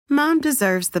Mom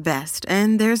deserves the best,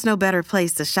 and there's no better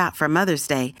place to shop for Mother's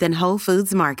Day than Whole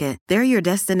Foods Market. They're your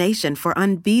destination for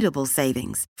unbeatable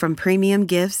savings, from premium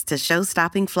gifts to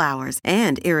show-stopping flowers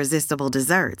and irresistible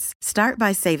desserts. Start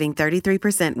by saving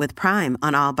 33% with Prime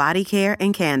on all body care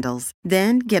and candles.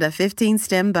 Then get a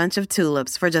 15-stem bunch of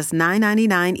tulips for just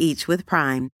 $9.99 each with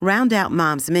Prime. Round out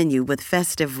Mom's menu with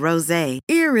festive rosé,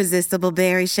 irresistible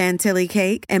berry chantilly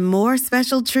cake, and more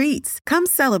special treats. Come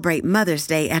celebrate Mother's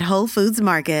Day at Whole Foods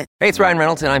Market. Hey, it's Ryan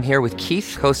Reynolds, and I'm here with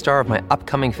Keith, co-star of my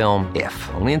upcoming film, If,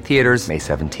 only in theaters May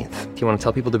 17th. Do you want to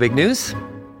tell people the big news?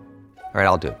 All right,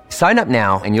 I'll do it. Sign up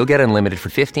now and you'll get unlimited for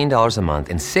 $15 a month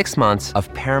and 6 months of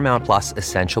Paramount Plus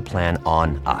Essential Plan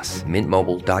on us.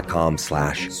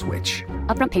 MintMobile.com/switch.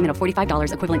 Upfront payment of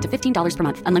 $45 equivalent to $15 per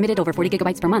month. Unlimited over 40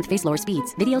 gigabytes per month. Face lower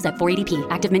speeds. Videos at 480p.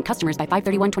 Active Mint customers by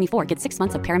 531.24 get 6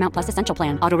 months of Paramount Plus Essential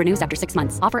Plan. Auto renews after 6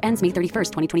 months. Offer ends May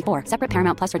 31st, 2024. Separate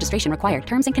Paramount Plus registration required.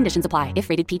 Terms and conditions apply if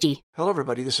rated PG. Hello,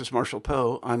 everybody. This is Marshall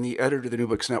Poe. I'm the editor of the New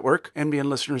Books Network. NBN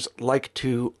listeners like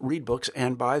to read books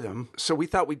and buy them. So we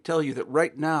thought we'd tell you that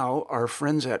right now, our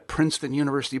friends at Princeton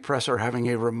University Press are having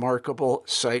a remarkable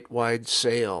site-wide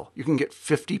sale. You can get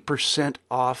 50%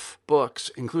 off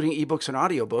books, including ebooks and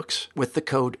audiobooks, with the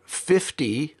code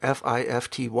 50,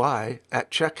 F-I-F-T-Y, at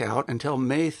checkout until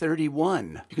May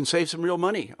 31. You can save some real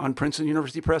money on Princeton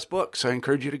University Press books. I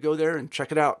encourage you to go there and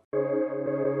check it out.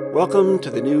 Welcome to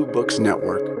the New Books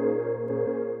Network.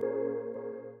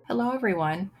 Hello,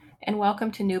 everyone, and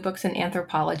welcome to New Books in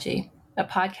Anthropology, a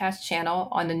podcast channel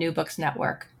on the New Books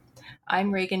Network.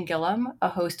 I'm Reagan Gillum, a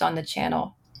host on the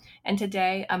channel, and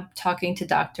today I'm talking to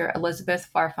Dr. Elizabeth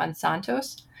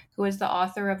Farfan-Santos, who is the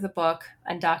author of the book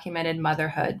Undocumented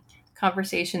Motherhood,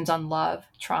 Conversations on Love,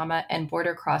 Trauma, and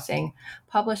Border Crossing,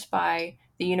 published by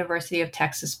the University of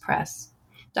Texas Press.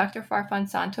 Dr.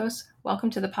 Farfan-Santos, welcome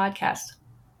to the podcast.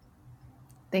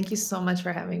 Thank you so much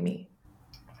for having me.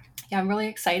 Yeah, I'm really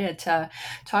excited to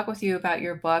talk with you about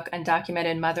your book,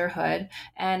 Undocumented Motherhood.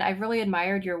 And I've really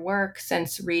admired your work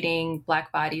since reading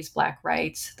Black Bodies, Black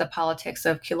Rights, The Politics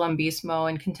of Quilombismo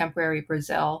in Contemporary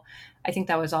Brazil. I think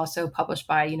that was also published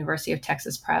by University of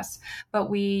Texas Press. But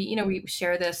we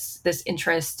share this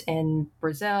interest in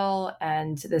Brazil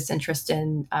and this interest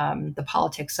in the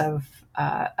politics of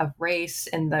race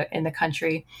in the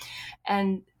country.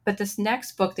 But this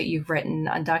next book that you've written,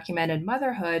 Undocumented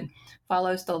Motherhood,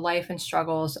 follows the life and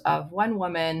struggles of one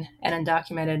woman, an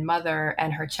undocumented mother,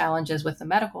 and her challenges with the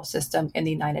medical system in the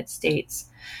United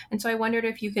States. And so I wondered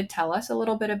if you could tell us a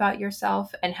little bit about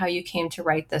yourself and how you came to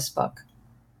write this book.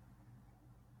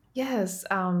 Yes,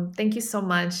 thank you so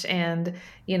much. And,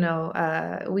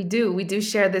 we do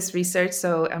share this research.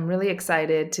 So I'm really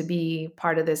excited to be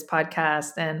part of this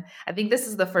podcast. And I think this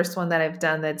is the first one that I've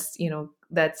done that's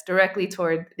directly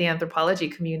toward the anthropology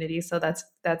community. So that's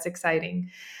exciting.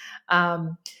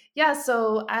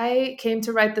 So I came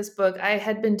to write this book. I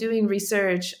had been doing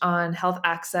research on health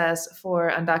access for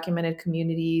undocumented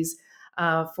communities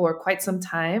for quite some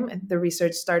time. The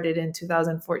research started in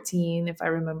 2014, if I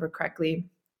remember correctly.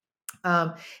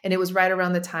 And it was right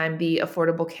around the time the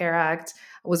Affordable Care Act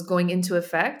was going into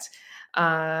effect.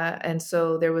 And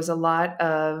so there was a lot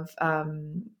of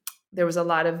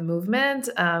movement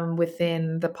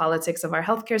within the politics of our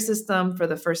healthcare system. For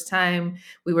the first time,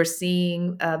 we were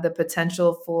seeing the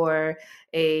potential for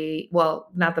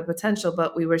not the potential,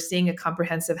 but we were seeing a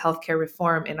comprehensive healthcare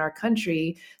reform in our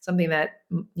country, something that,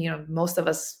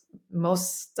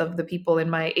 most of the people in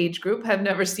my age group have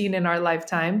never seen in our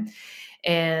lifetime.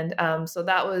 And so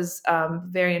that was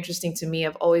very interesting to me.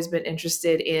 I've always been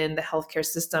interested in the healthcare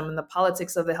system and the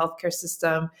politics of the healthcare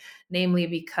system, namely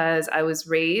because I was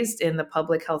raised in the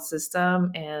public health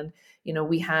system, and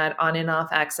we had on and off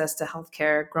access to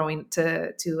healthcare, growing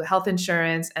to health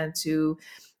insurance and to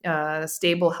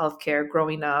stable healthcare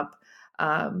growing up.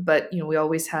 But we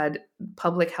always had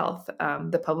public health.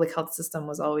 The public health system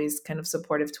was always kind of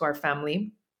supportive to our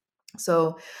family.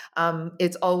 So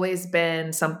it's always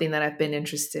been something that I've been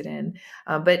interested in.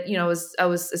 But I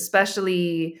was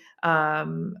especially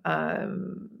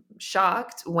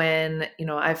shocked when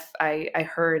I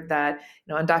heard that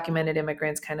undocumented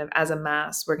immigrants kind of as a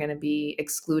mass were going to be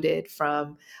excluded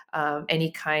from any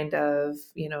kind of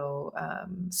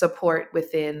support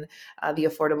within the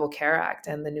Affordable Care Act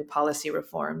and the new policy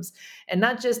reforms. And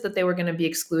not just that they were going to be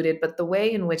excluded, but the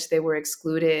way in which they were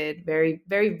excluded, very,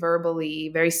 very verbally,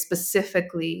 very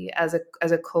specifically as a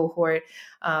cohort,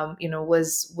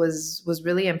 was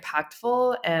really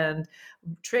impactful and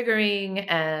triggering,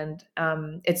 and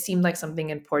it seemed like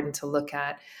something important to look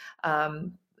at.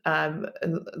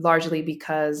 largely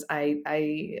because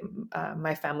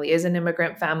my family is an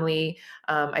immigrant family.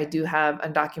 I did have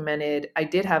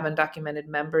undocumented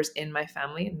members in my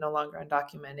family, no longer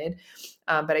undocumented,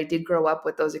 but I did grow up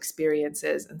with those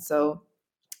experiences, and so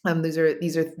these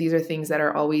are things that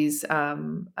are always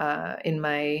in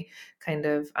my kind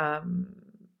of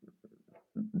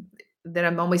that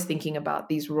I'm always thinking about,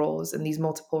 these roles and these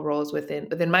multiple roles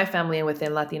within my family and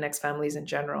within Latinx families in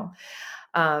general.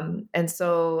 And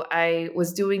so I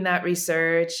was doing that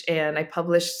research, and I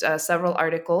published several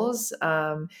articles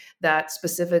that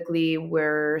specifically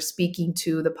were speaking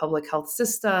to the public health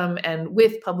system, and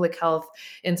with public health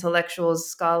intellectuals,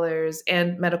 scholars,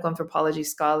 and medical anthropology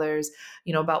scholars,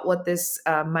 about what this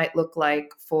might look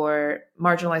like for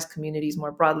marginalized communities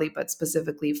more broadly, but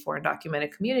specifically for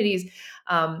undocumented communities.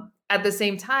 At the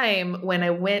same time, when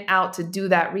I went out to do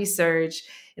that research,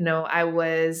 I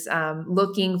was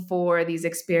looking for these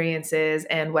experiences,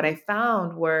 and what I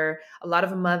found were a lot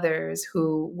of mothers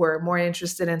who were more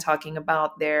interested in talking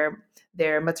about their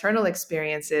maternal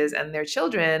experiences and their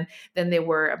children than they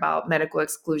were about medical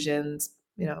exclusions,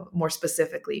 more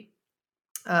specifically.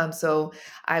 So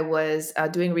I was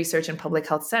doing research in public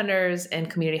health centers and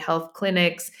community health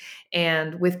clinics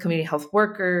and with community health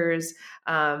workers.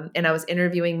 And I was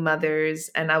interviewing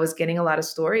mothers, and I was getting a lot of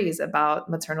stories about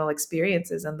maternal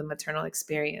experiences and the maternal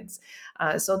experience.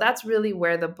 So that's really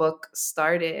where the book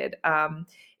started.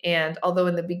 And although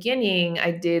in the beginning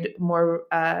I did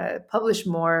publish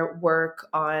more work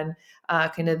on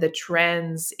kind of the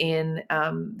trends in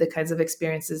the kinds of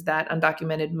experiences that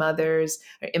undocumented mothers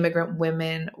or immigrant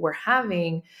women were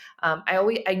having,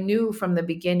 I knew from the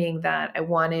beginning that I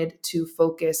wanted to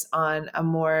focus on a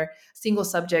more single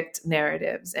subject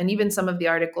narratives. And even some of the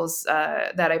articles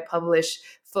that I publish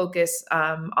focus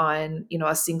on,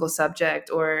 a single subject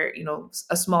or,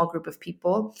 a small group of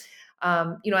people.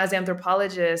 As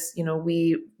anthropologists,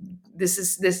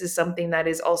 this is something that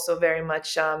is also very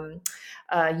much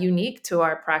unique to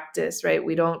our practice, right?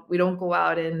 We don't go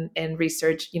out and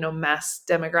research, mass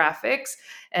demographics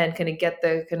and kind of get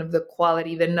the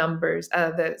quality, the numbers,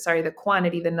 the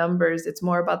quantity, the numbers. It's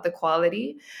more about the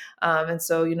quality. And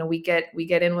so, we get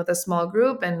in with a small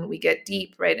group and we get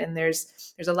deep, right? And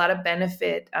there's a lot of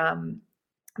benefit.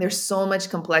 There's so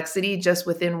much complexity just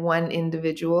within one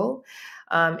individual.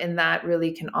 And that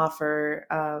really can offer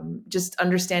just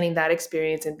understanding that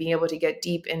experience and being able to get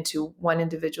deep into one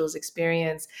individual's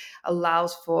experience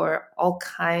allows for all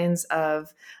kinds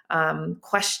of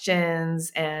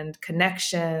questions and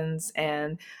connections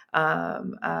and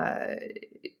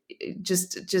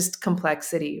just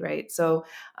complexity, right? So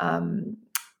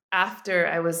after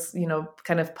I was,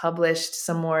 kind of published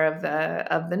some more of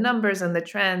the numbers and the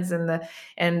trends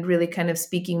and really kind of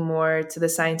speaking more to the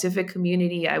scientific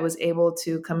community, I was able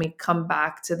to come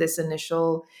back to this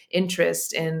initial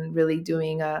interest in really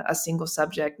doing a single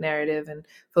subject narrative and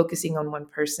focusing on one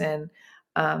person,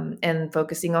 and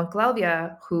focusing on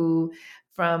Claudia, who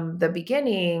from the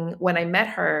beginning, when I met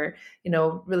her,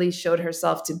 really showed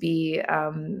herself to be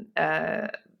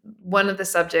one of the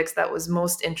subjects that was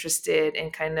most interested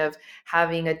in kind of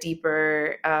having a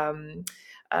deeper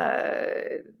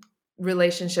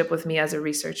relationship with me as a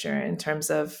researcher, in terms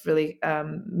of really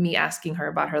me asking her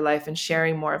about her life and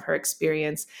sharing more of her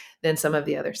experience than some of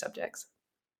the other subjects.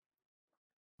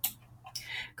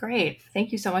 Great.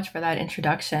 Thank you so much for that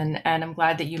introduction. And I'm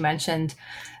glad that you mentioned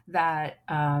that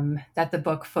that the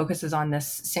book focuses on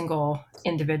this single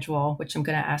individual, which I'm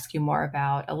going to ask you more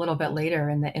about a little bit later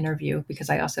in the interview, because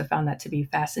I also found that to be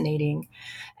fascinating.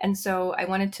 And so I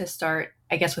wanted to start,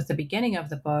 I guess, with the beginning of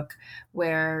the book,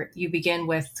 where you begin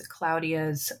with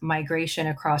Claudia's migration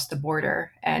across the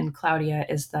border. And Claudia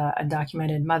is the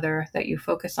undocumented mother that you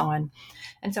focus on.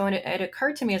 And so it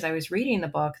occurred to me as I was reading the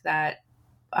book that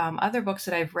other books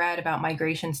that I've read about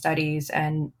migration studies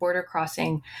and border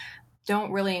crossing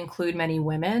don't really include many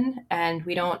women, and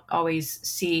we don't always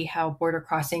see how border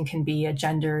crossing can be a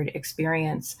gendered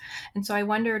experience. And so I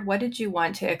wondered, what did you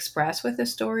want to express with the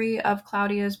story of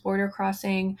Claudia's border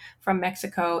crossing from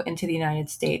Mexico into the United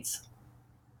States?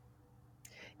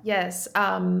 Yes,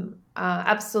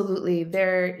 absolutely.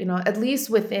 There, at least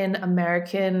within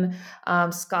American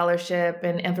scholarship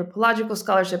and anthropological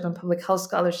scholarship and public health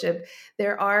scholarship,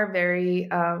 there are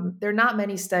not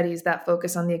many studies that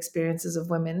focus on the experiences of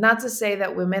women. Not to say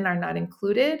that women are not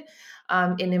included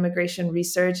in immigration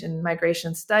research and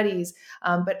migration studies,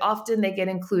 but often they get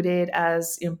included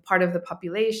as part of the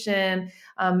population.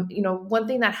 One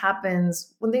thing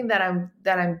that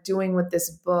I'm doing with this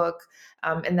book,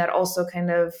 and that also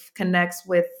kind of connects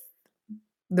with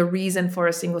the reason for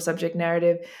a single subject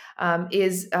narrative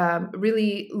is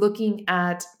really looking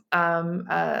at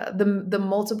the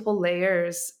multiple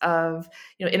layers of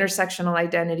intersectional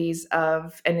identities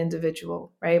of an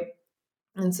individual, right?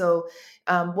 And so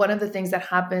one of the things that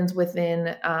happens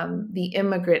within the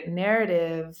immigrant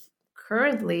narrative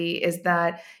currently is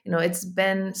that it's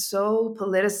been so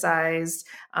politicized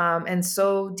and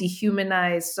so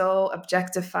dehumanized, so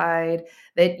objectified,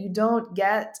 that you don't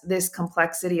get this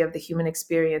complexity of the human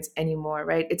experience anymore,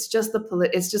 right? It's just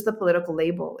the political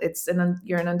label.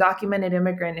 You're an undocumented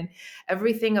immigrant, and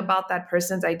everything about that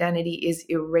person's identity is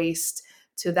erased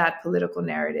to that political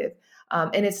narrative.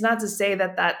 And it's not to say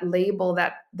that label,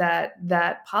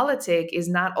 that politic is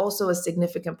not also a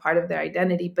significant part of their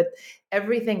identity, but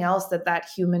everything else that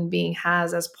human being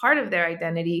has as part of their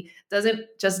identity doesn't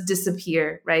just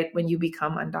disappear, right? When you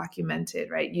become undocumented,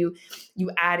 right? You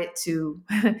add it to,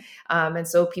 and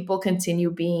so people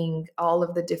continue being all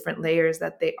of the different layers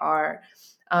that they are.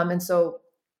 And so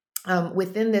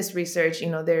within this research,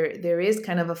 there is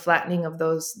kind of a flattening of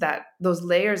those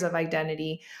layers of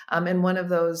identity, and one of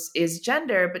those is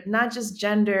gender, but not just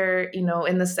gender,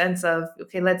 in the sense of,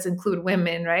 okay, let's include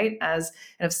women, right, as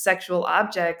kind of sexual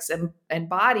objects and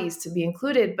bodies to be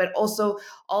included, but also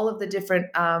all of the different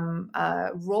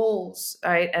roles,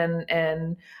 right,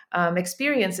 and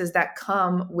experiences that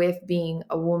come with being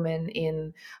a woman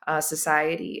in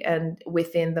society and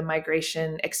within the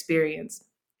migration experience.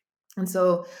 And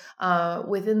so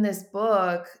within this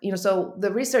book, so the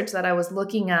research that I was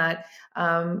looking at,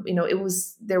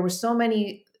 there were so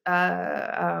many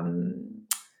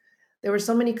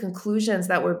conclusions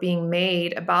that were being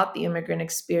made about the immigrant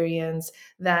experience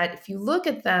that if you look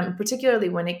at them, particularly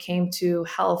when it came to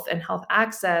health and health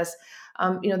access,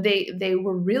 they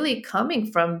were really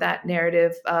coming from that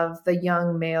narrative of the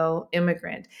young male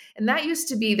immigrant. And that used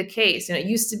to be the case. It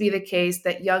used to be the case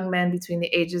that young men between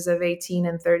the ages of 18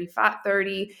 and 30,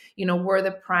 were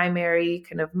the primary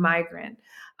kind of migrant.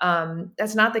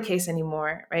 That's not the case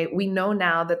anymore, right? We know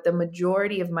now that the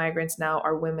majority of migrants now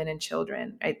are women and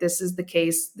children, right? This is the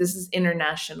case. This is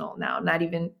international now, not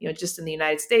even, just in the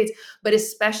United States, but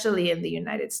especially in the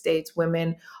United States,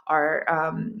 women are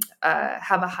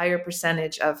have a higher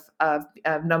percentage of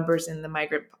numbers in the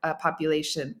migrant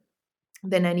population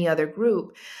than any other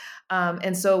group.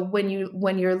 And so when you're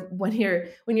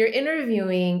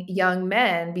interviewing young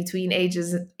men between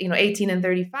ages 18 and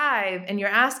 35, and you're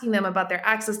asking them about their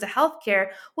access to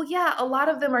healthcare, well, yeah, a lot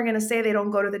of them are going to say they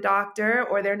don't go to the doctor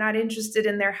or they're not interested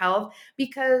in their health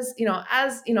because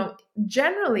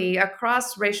generally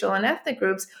across racial and ethnic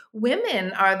groups,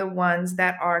 women are the ones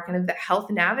that are kind of the health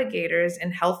navigators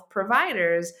and health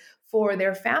providers for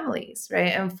their families,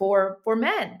 right? And for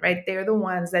men, right? They're the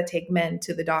ones that take men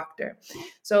to the doctor.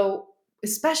 So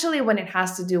especially when it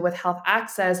has to do with health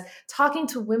access, talking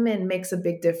to women makes a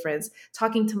big difference.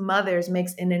 Talking to mothers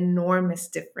makes an enormous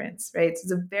difference, right? So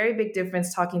it's a very big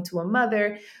difference talking to a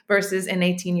mother versus an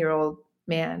 18-year-old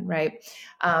man, right?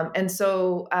 And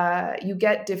so you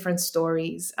get different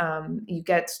stories. You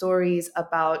get stories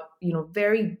about,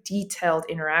 very detailed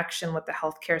interaction with the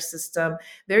healthcare system,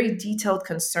 very detailed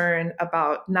concern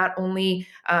about not only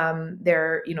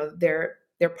their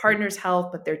partner's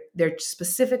health, but their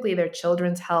specifically their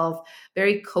children's health,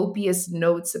 very copious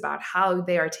notes about how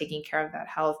they are taking care of that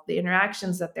health, the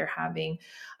interactions that they're having.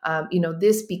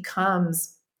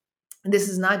 This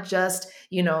is not just,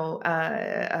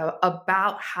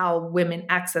 about how women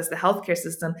access the healthcare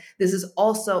system. This is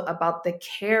also about the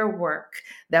care work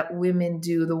that women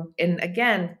do. And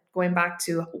again, going back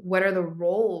to what are the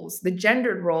roles, the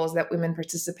gendered roles that women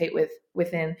participate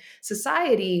within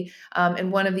society.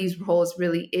 And one of these roles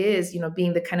really is,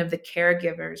 being the kind of the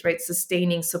caregivers, right?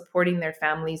 Sustaining, supporting their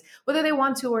families, whether they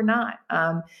want to or not.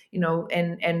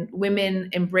 And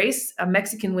women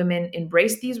Mexican women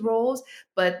embrace these roles,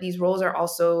 but these roles are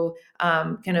also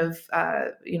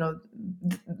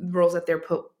roles that they're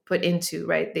put into,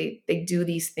 right? They do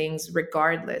these things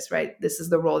regardless, right? This is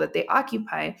the role that they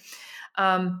occupy.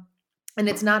 And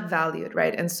it's not valued,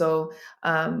 right? And so,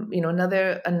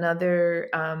 another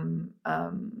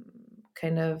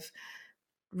kind of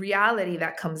reality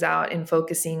that comes out in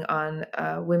focusing on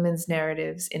women's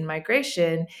narratives in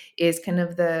migration is kind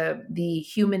of the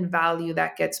human value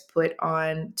that gets put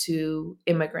on to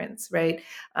immigrants, right?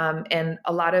 And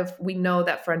we know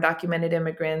that for undocumented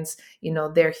immigrants,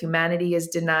 their humanity is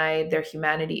denied, their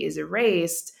humanity is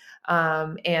erased.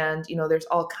 And there's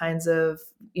all kinds of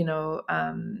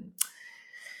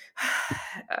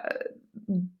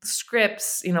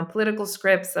scripts, political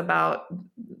scripts about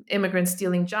immigrants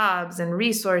stealing jobs and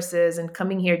resources and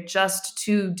coming here just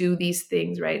to do these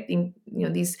things, right?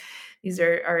 These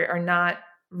are not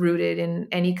rooted in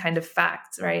any kind of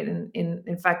facts, right? And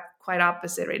in fact, quite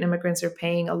opposite, right? Immigrants are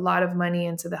paying a lot of money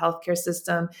into the healthcare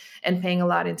system and paying a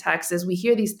lot in taxes. We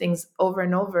hear these things over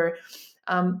and over.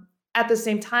 At the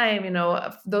same time,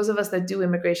 those of us that do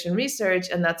immigration research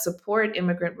and that support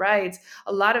immigrant rights,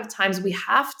 a lot of times we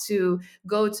have to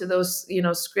go to those,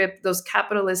 those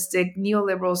capitalistic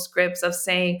neoliberal scripts of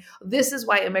saying, this is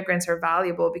why immigrants are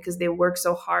valuable because they work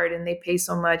so hard and they pay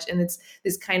so much. And it's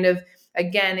this kind of,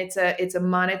 again, it's a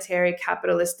monetary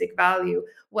capitalistic value.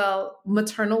 Well,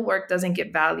 maternal work doesn't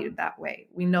get valued that way.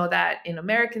 We know that in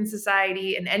American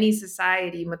society, in any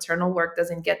society, maternal work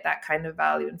doesn't get that kind of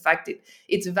value. In fact,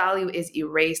 its value is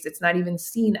erased. It's not even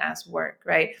seen as work,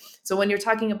 right? So when you're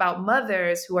talking about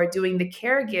mothers who are doing the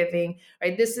caregiving,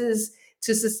 right, this is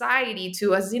to society,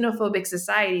 to a xenophobic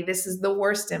society, this is the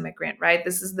worst immigrant, right?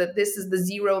 This is the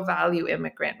zero value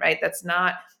immigrant, right? That's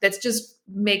just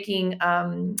making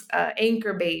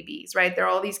anchor babies, right? There are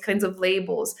all these kinds of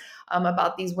labels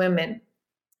about these women.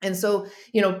 And so,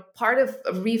 part of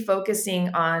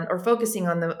refocusing on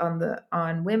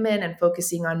women and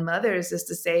focusing on mothers is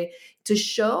to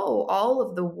show all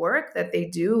of the work that they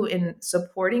do in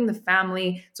supporting the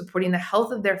family, supporting the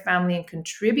health of their family, and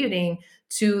contributing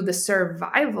to the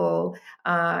survival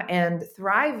and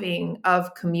thriving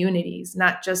of communities,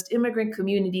 not just immigrant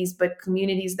communities, but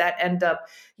communities that end up,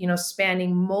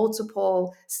 spanning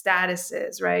multiple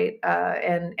statuses, right,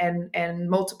 and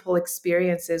multiple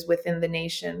experiences within the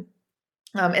nation.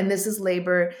 And this is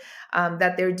labor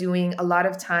that they're doing a lot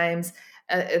of times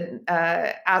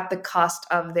at the cost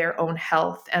of their own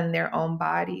health and their own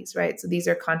bodies, right? So these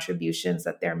are contributions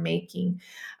that they're making.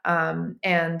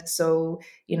 And so,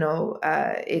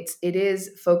 it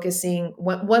is focusing,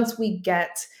 once we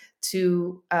get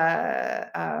to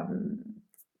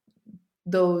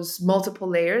those multiple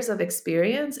layers of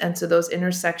experience and to those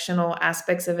intersectional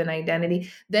aspects of an identity,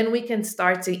 then we can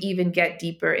start to even get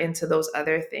deeper into those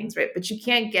other things, right? But you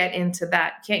can't get into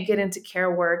that. You can't get into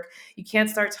care work. You can't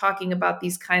start talking about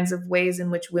these kinds of ways in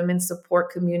which women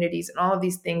support communities and all of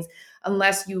these things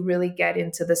unless you really get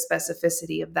into the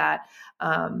specificity of that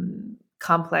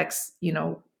complex,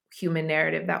 human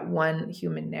narrative, that one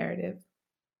human narrative.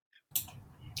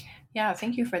 Yeah,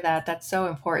 thank you for that. That's so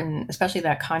important, especially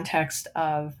that context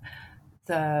of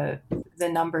the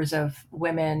numbers of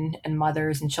women and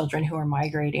mothers and children who are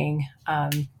migrating,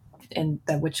 and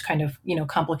that which kind of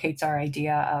complicates our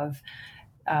idea of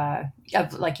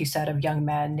like you said, of young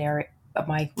men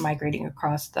migrating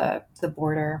across the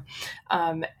border,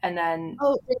 and then.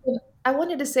 Oh, I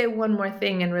wanted to say one more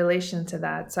thing in relation to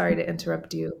that. Sorry to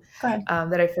interrupt you. Go ahead.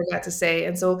 That I forgot to say.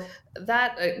 And so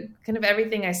that kind of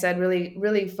everything I said really,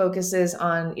 really focuses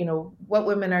on, what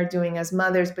women are doing as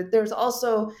mothers. But there's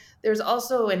also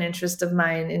an interest of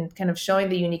mine in kind of showing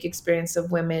the unique experience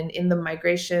of women in the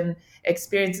migration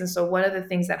experience. And so one of the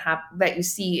things that you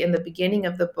see in the beginning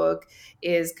of the book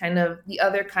is kind of the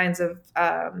other kinds of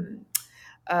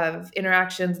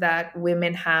interactions that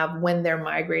women have when they're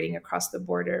migrating across the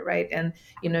border, right? And,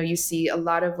 you see a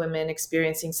lot of women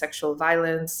experiencing sexual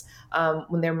violence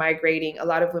when they're migrating. A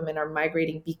lot of women are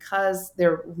migrating because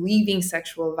they're leaving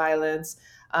sexual violence.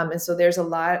 And so there's a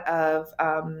lot of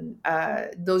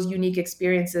those unique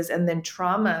experiences and then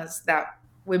traumas that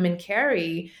women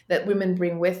carry, that women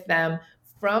bring with them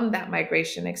from that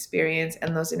migration experience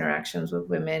and those interactions with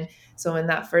women. So in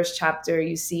that first chapter,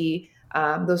 you see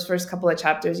those first couple of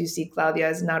chapters, you see Claudia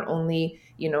is not only,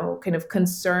 kind of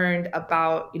concerned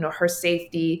about, her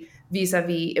safety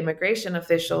vis-a-vis immigration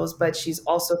officials, but she's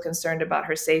also concerned about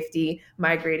her safety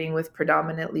migrating with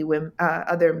predominantly women,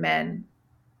 other men,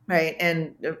 right?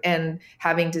 And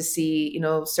having to see,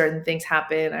 certain things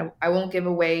happen. I won't give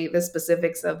away the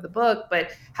specifics of the book,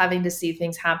 but having to see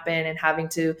things happen and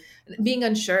being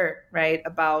unsure, right,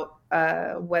 about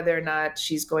whether or not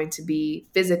she's going to be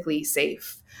physically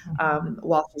safe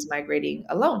while she's migrating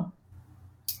alone.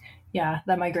 Yeah,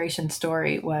 the migration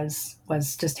story was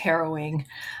just harrowing.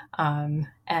 And,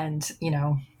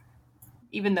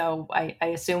 even though I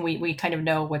assume we kind of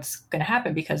know what's going to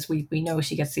happen because we know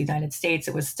she gets to the United States,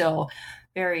 it was still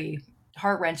very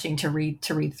heart-wrenching to read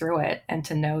through it and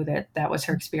to know that was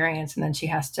her experience. And then she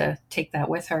has to take that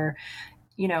with her,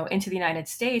 into the United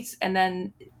States. And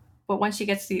then, but once she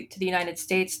gets to the United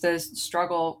States, the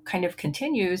struggle kind of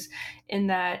continues in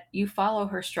that you follow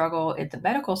her struggle in the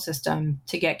medical system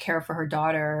to get care for her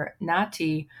daughter,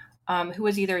 Nati, who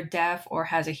is either deaf or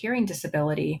has a hearing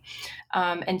disability.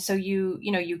 And so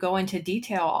you go into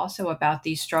detail also about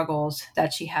these struggles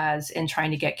that she has in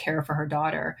trying to get care for her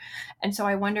daughter. And so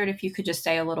I wondered if you could just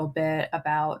say a little bit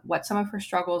about what some of her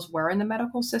struggles were in the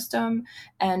medical system,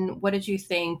 and what did you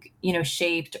think,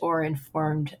 shaped or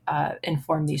informed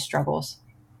these struggles?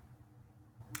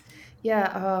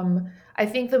 Yeah, I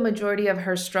think the majority of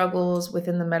her struggles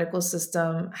within the medical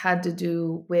system had to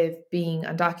do with being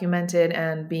undocumented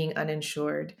and being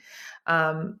uninsured.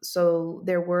 So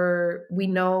we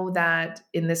know that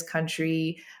in this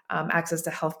country, access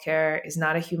to healthcare is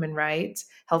not a human right.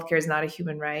 Healthcare is not a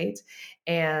human right.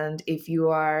 And if you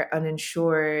are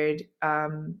uninsured,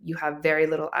 you have very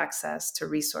little access to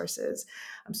resources.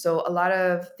 So a lot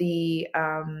of the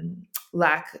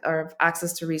lack of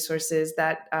access to resources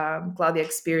that Claudia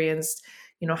experienced,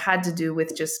 had to do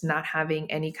with just not having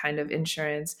any kind of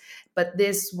insurance. But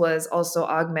this was also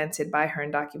augmented by her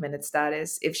undocumented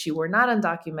status. If she were not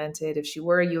undocumented, if she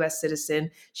were a US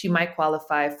citizen, she might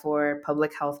qualify for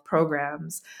public health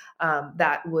programs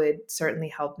that would certainly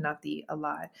help Nati a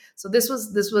lot. So this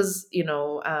was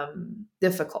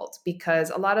difficult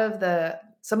because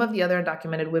some of the other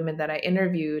undocumented women that I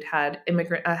interviewed had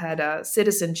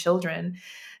citizen children,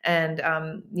 and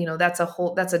that's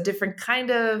a different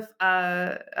kind of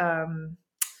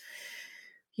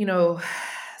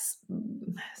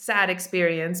sad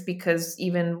experience, because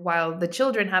even while the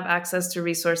children have access to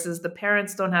resources, the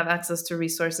parents don't have access to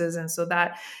resources, and so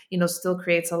that still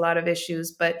creates a lot of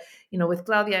issues. But with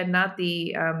Claudia and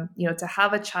Nati, to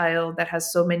have a child that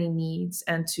has so many needs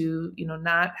and to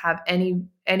not have any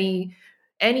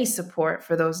support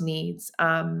for those needs,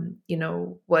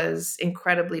 was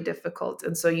incredibly difficult.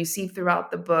 And so you see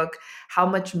throughout the book how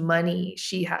much money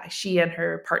she and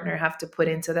her partner have to put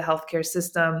into the healthcare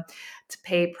system to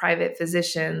pay private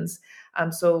physicians.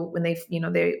 So when they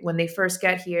first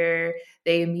get here,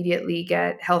 they immediately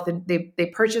get they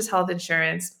purchase health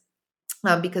insurance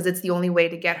because it's the only way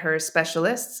to get her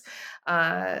specialists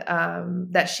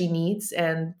that she needs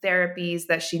and therapies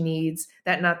that she needs,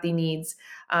 that Nati needs.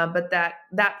 But that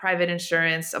private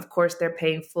insurance, of course, they're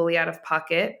paying fully out of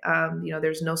pocket.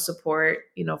 There's no support,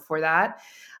 for that.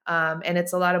 And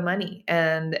it's a lot of money.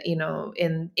 And,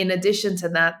 in addition to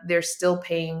that, they're still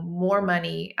paying more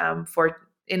money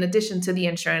in addition to the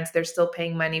insurance, they're still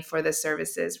paying money for the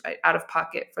services, right, out of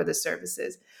pocket for the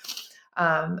services.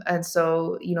 And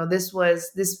so,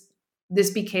 this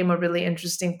became a really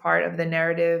interesting part of the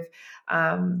narrative,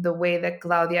 the way that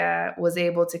Claudia was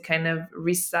able to kind of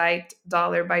recite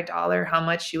dollar by dollar how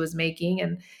much she was making.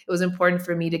 And it was important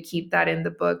for me to keep that in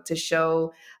the book to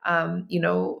show,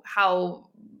 how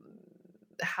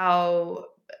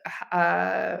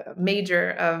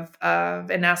major of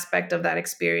an aspect of that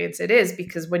experience it is,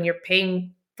 because when you're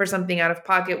paying for something out of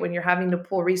pocket, when you're having to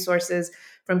pull resources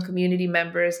from community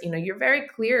members, you're very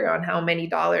clear on how many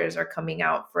dollars are coming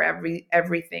out for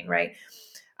everything, right?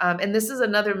 And this is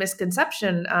another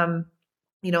misconception.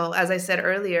 As I said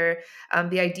earlier,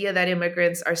 the idea that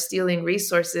immigrants are stealing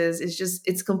resources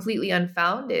it's completely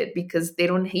unfounded, because they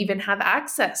don't even have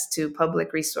access to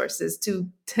public resources to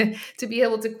be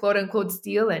able to quote unquote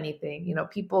steal anything.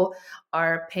 People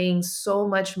are paying so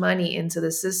much money into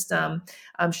the system,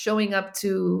 showing up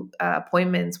to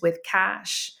appointments with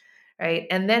cash, right?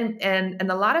 And then, and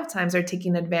a lot of times are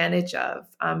taken advantage of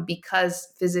because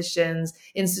physicians,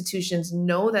 institutions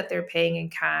know that they're paying in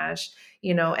cash,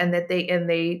 and that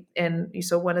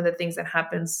so one of the things that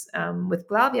happens with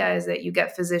Claudia is that you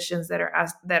get physicians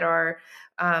that are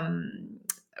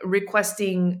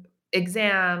requesting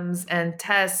exams and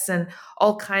tests and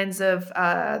all kinds of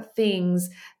things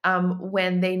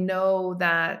when they know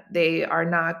that they are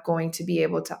not going to be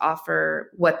able to offer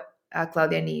what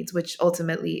Claudia needs, which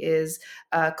ultimately is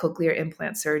cochlear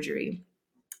implant surgery.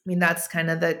 I mean, that's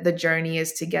kind of the journey,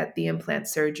 is to get the implant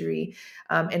surgery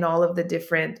and all of the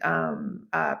different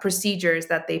procedures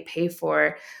that they pay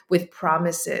for, with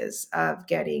promises of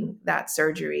getting that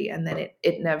surgery, and then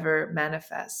it never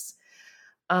manifests.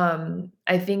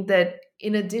 I think that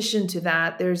in addition to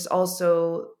that, there's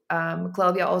also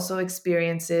Claudia also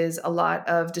experiences a lot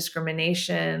of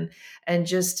discrimination and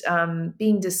just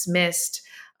being dismissed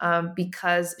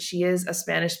because she is a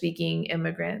Spanish-speaking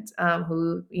immigrant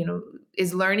who,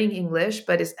 is learning English,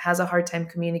 but has a hard time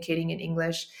communicating in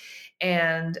English,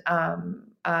 and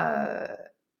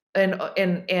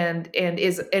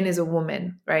is a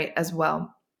woman, right, as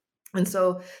well. And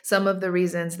so the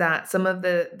reasons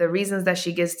that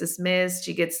she gets dismissed,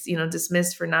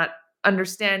 dismissed for not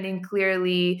understanding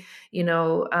clearly.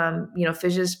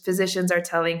 Physicians are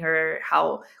telling her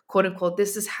how, quote unquote,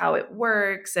 this is how it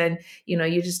works, and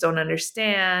you just don't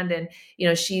understand. And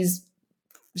she's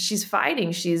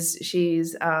fighting.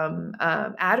 She's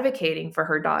advocating for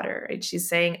her daughter. Right? She's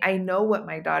saying, I know what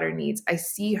my daughter needs. I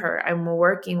see her. I'm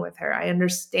working with her. I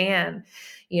understand.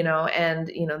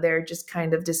 And they're just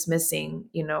kind of dismissing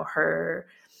her,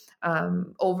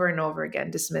 over and over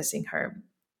again, dismissing her,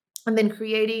 and then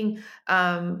creating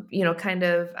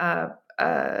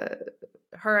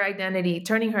her identity,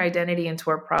 turning her identity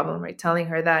into a problem, right? Telling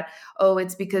her that, oh,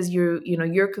 it's because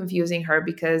you're confusing her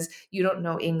because you don't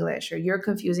know English, or you're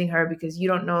confusing her because you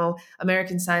don't know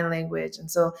American Sign Language. And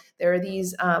so there are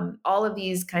these, all of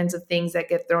these kinds of things that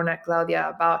get thrown at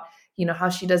Claudia about, how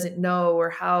she doesn't know, or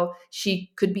how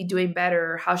she could be doing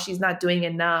better, or how she's not doing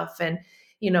enough. And,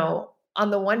 on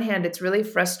the one hand, it's really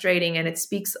frustrating, and it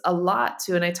speaks a lot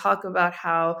to, and I talk about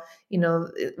how,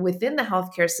 within the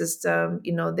healthcare system,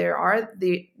 there are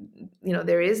these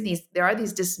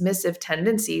dismissive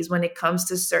tendencies when it comes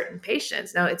to certain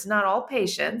patients. Now, it's not all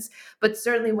patients, but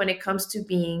certainly when it comes to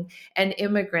being an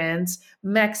immigrant,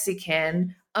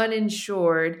 Mexican,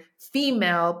 uninsured,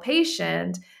 female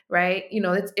patient, right?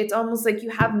 It's almost like you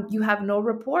have no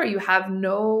rapport. You have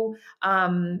no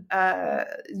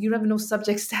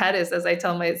subject status, as I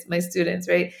tell my students,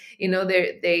 right?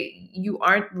 You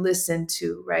aren't listened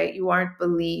to, right? You aren't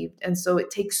believed. And so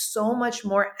it takes so much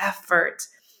more effort.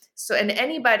 So, and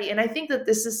I think that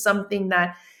this is something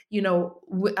that,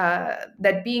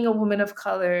 that being a woman of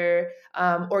color,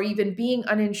 or even being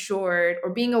uninsured,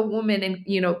 or being a woman, and,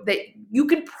 that you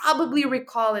can probably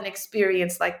recall an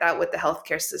experience like that with the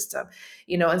healthcare system,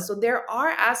 and so there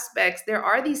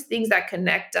are these things that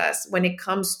connect us when it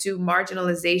comes to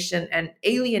marginalization and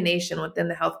alienation within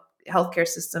the healthcare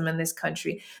system in this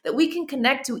country, that we can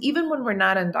connect to even when we're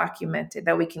not undocumented,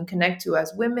 that we can connect to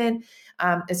as women,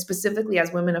 and specifically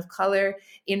as women of color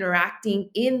interacting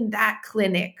in that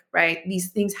clinic, right? These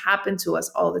things happen to us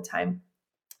all the time.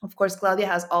 Of course, Claudia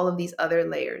has all of these other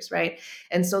layers, right?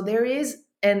 And so there is,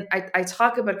 and I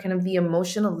talk about kind of the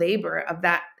emotional labor of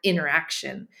that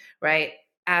interaction, right?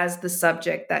 As the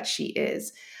subject that she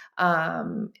is.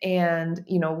 And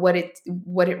what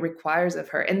it requires of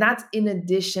her. And that's in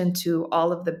addition to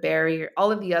all of the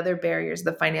other barriers,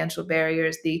 the financial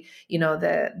barriers, the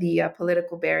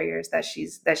political barriers that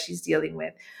she's dealing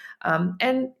with.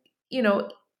 And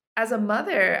as a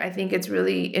mother, I think it's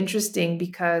really interesting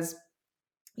because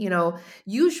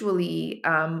usually,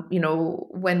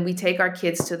 when we take our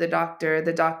kids to the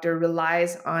doctor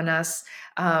relies on us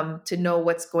to know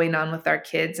what's going on with our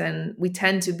kids. And we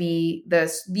tend to be the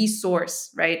source,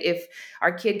 right? If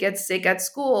our kid gets sick at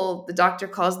school, the doctor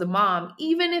calls the mom.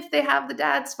 Even if they have the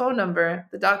dad's phone number,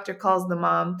 the doctor calls the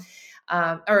mom.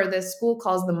 Or the school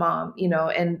calls the mom,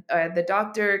 and the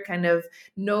doctor kind of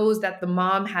knows that the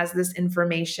mom has this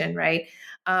information, right?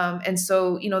 And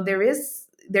so,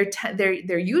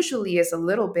 there usually is a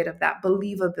little bit of that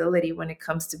believability when it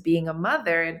comes to being a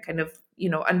mother, and kind of,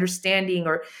 understanding,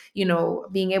 or,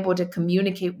 being able to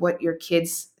communicate what your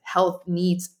kids' health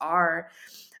needs are.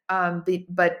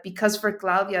 But because for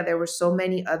Claudia, there were so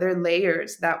many other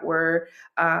layers that were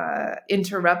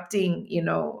interrupting,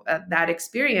 that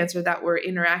experience, or that were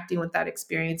interacting with that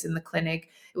experience in the clinic,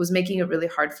 it was making it really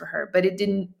hard for her. But it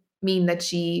didn't mean that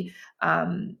she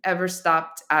ever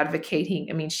stopped advocating.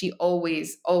 I mean, she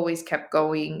always kept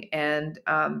going, and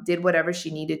did whatever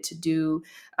she needed to do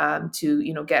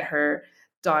to, get her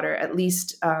daughter at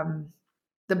least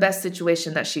the best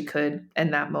situation that she could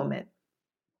in that moment.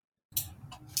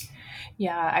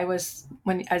 Yeah,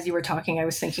 as you were talking, I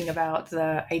was thinking about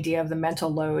the idea of the mental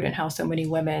load and how so many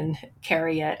women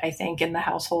carry it, I think, in the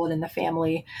household, in the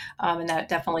family. And that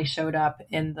definitely showed up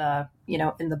in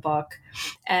the book.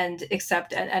 And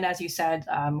as you said,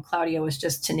 Claudia was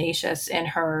just tenacious in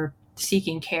her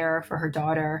seeking care for her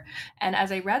daughter. And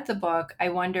as I read the book, I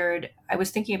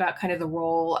was thinking about kind of the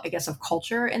role, I guess, of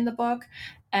culture in the book.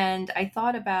 And I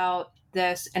thought about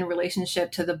this in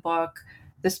relationship to the book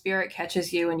The Spirit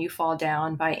Catches You and You Fall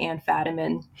Down by Anne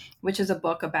Fadiman, which is a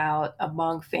book about a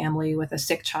Hmong family with a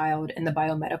sick child in the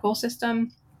biomedical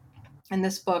system. And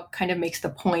this book kind of makes the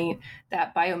point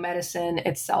that biomedicine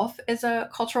itself is a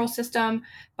cultural system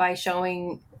by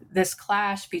showing this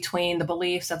clash between the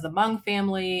beliefs of the Hmong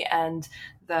family and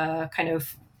the kind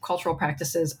of cultural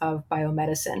practices of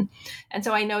biomedicine. And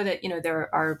so I know that,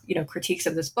 there are, critiques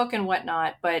of this book and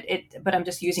whatnot, but I'm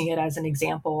just using it as an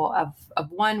example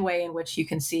of one way in which you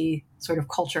can see sort of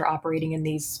culture operating in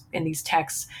these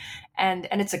texts. And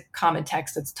it's a common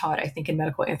text that's taught, I think, in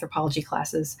medical anthropology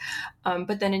classes.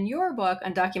 But then in your book,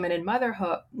 Undocumented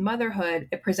Motherhood,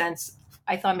 it presents,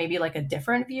 I thought, maybe like a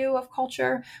different view of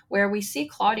culture, where we see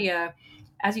Claudia,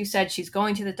 as you said, she's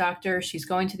going to the doctor, she's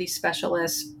going to these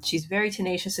specialists, she's very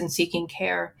tenacious in seeking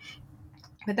care.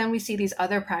 But then we see these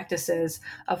other practices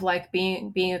of like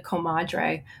being a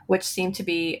comadre, which seem to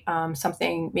be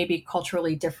something maybe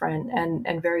culturally different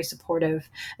and very supportive.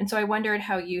 And so I wondered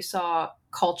how you saw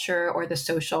culture or the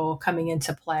social coming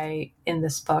into play in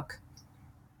this book.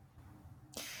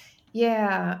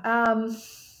 Yeah.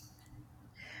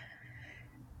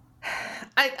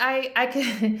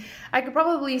 I could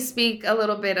probably speak a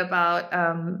little bit about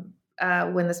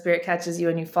when the spirit catches you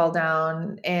and you fall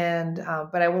down, and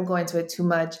but I won't go into it too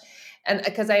much, and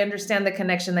because I understand the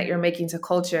connection that you're making to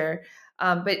culture.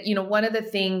 But one of the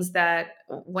things that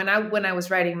when I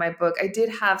was writing my book, I did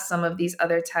have some of these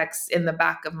other texts in the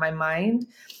back of my mind.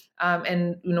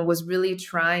 And was really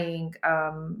trying,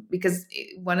 because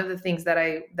one of the things that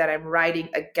I'm writing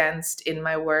against in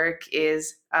my work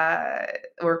is,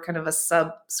 or kind of a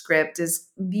subscript, is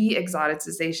the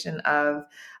exoticization of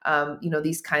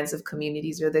these kinds of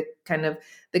communities, or the kind of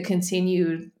the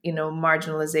continued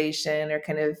marginalization, or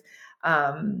kind of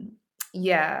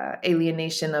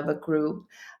alienation of a group.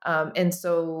 And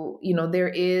so there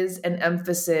is an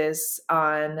emphasis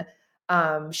on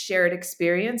shared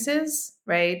experiences,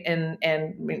 right? And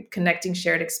connecting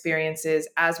shared experiences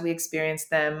as we experience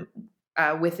them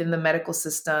within the medical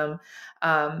system.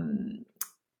 And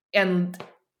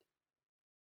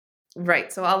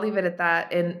right, so I'll leave it at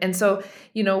that. And so,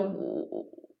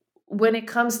 when it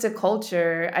comes to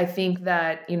culture, I think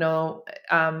that,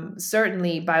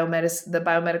 certainly the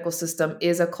biomedical system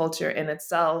is a culture in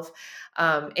itself.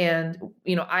 And,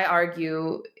 I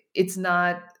argue it's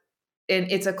not, and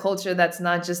it's a culture that's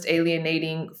not just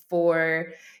alienating for,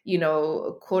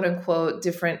 quote unquote,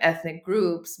 different ethnic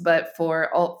groups, but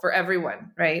for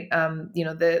everyone, right?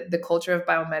 The culture of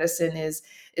biomedicine is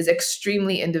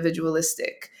extremely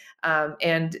individualistic,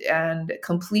 and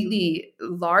completely,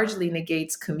 largely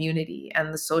negates community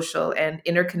and the social and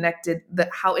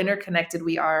how interconnected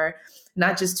we are,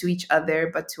 not just to each other,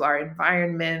 but to our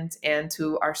environment and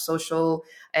to our social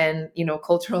and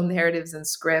cultural narratives and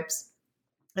scripts,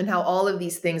 and how all of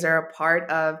these things are a part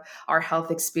of our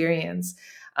health experience.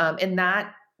 And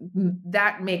that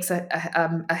makes a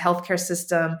healthcare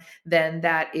system then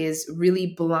that is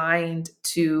really blind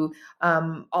to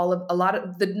a lot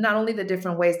of not only the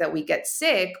different ways that we get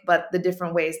sick, but the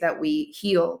different ways that we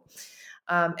heal.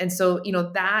 And so,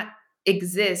 that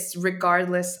exists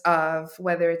regardless of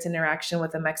whether it's interaction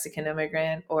with a Mexican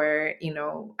immigrant or,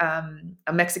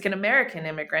 a Mexican American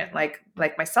immigrant, like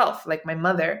myself, like my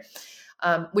mother.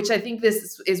 Which I think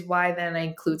this is why then I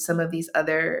include some of these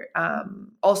other,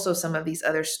 also some of these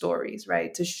other stories,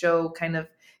 right? To show kind of,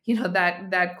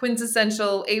 that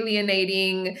quintessential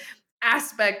alienating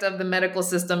aspect of the medical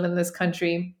system in this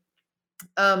country.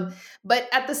 But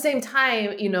at the same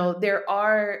time, there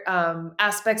are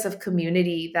aspects of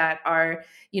community that are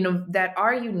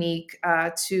unique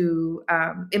to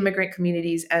immigrant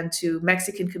communities and to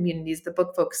Mexican communities. The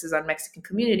book focuses on Mexican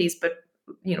communities, but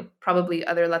probably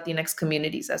other Latinx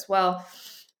communities as well.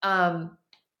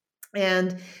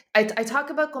 And I talk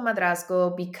about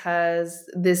Comadrazgo because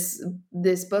this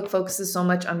book focuses so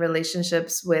much on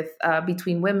relationships with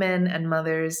between women and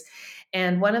mothers.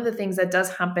 And one of the things that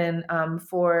does happen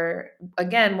for,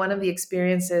 again, one of the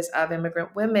experiences of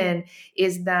immigrant women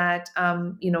is that,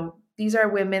 these are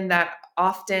women that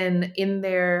often in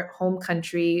their home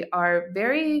country are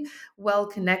very well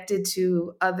connected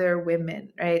to other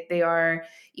women, right? They are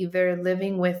either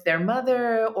living with their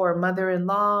mother or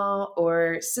mother-in-law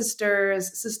or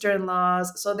sisters,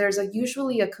 sister-in-laws. So there's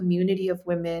usually a community of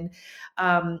women,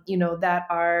 that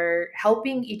are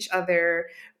helping each other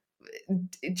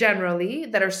generally,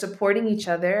 that are supporting each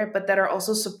other, but that are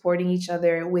also supporting each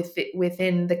other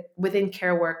within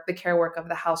care work, the care work of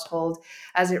the household,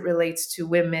 as it relates to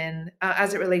women,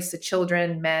 as it relates to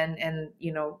children, men,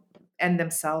 and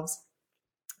themselves.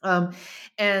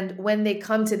 And when they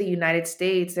come to the United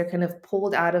States, they're kind of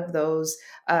pulled out of those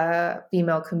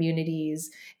female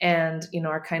communities and,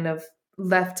 are kind of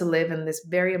left to live in this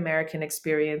very American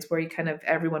experience where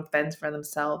everyone fends for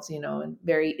themselves, in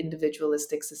very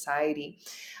individualistic society.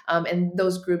 And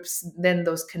those groups, then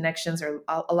those connections are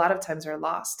a lot of times are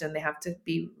lost and they have to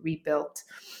be rebuilt.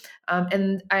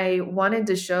 And I wanted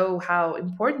to show how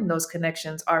important those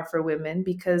connections are for women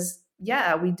because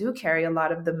yeah, we do carry a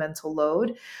lot of the mental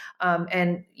load.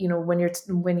 And,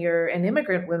 when you're an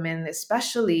immigrant woman,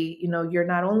 especially, you're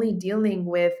not only dealing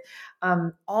with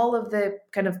all of the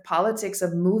kind of politics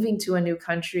of moving to a new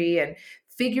country and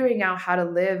figuring out how to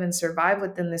live and survive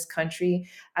within this country.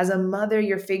 As a mother,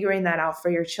 you're figuring that out for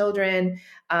your children.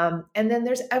 And then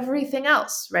there's everything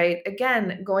else, right?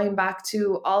 Again, going back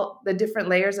to all the different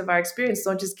layers of our experience,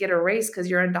 don't just get erased because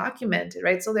you're undocumented,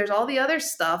 right? So there's all the other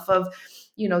stuff of,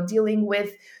 dealing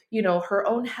with, her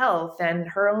own health and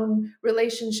her own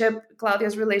relationship,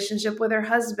 Claudia's relationship with her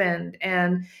husband,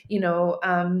 and,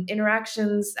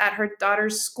 interactions at her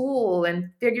daughter's school and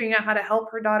figuring out how to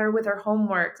help her daughter with her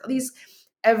homework. These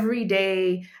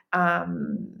everyday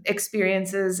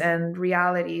experiences and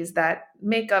realities that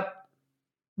make up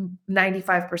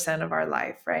 95% of our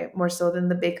life, right? More so than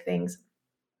the big things.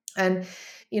 And,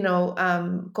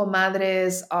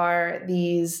 comadres are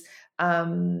these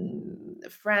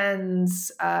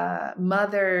friends,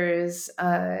 mothers,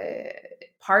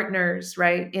 partners,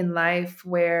 right, in life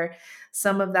where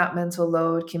some of that mental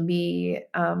load can be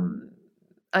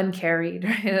uncarried,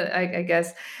 right? I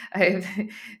guess,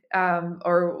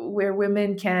 or where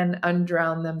women can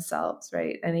undrown themselves,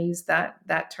 right? And I use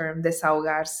that term,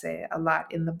 desahogarse, a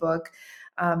lot in the book,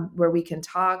 where we can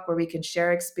talk, where we can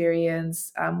share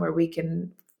experience, where we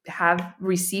can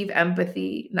receive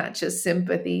empathy, not just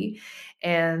sympathy,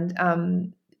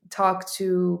 and talk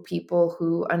to people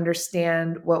who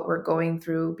understand what we're going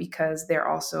through because they're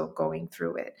also going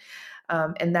through it.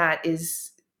 And that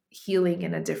is healing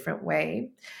in a different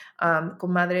way.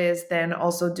 Comadres then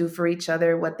also do for each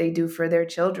other what they do for their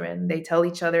children. They tell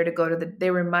each other to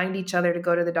they remind each other to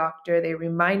go to the doctor. They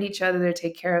remind each other to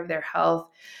take care of their health.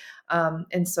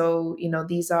 And so,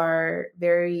 these are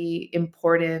very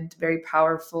important, very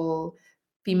powerful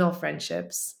female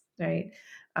friendships, right?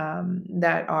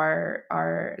 That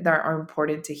are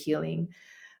important to healing.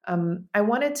 I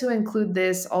wanted to include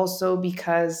this also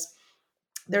because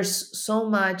there's so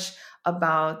much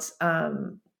about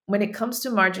when it comes to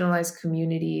marginalized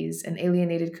communities and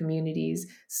alienated communities,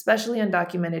 especially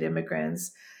undocumented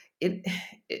immigrants.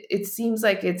 It seems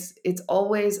like it's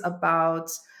always about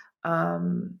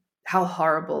how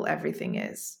horrible everything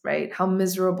is, right? How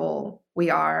miserable we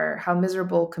are, how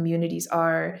miserable communities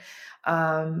are.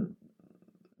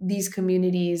 These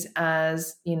communities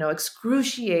as,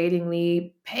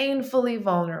 excruciatingly, painfully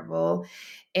vulnerable,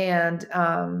 and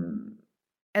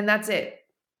that's it,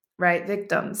 right?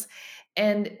 Victims.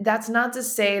 And that's not to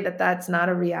say that that's not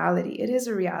a reality. It is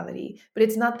a reality, but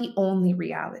it's not the only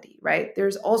reality, right? There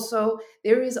is also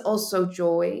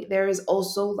joy. There is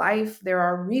also life. There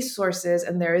are resources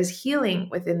and there is healing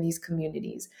within these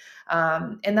communities.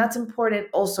 And that's important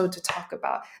also to talk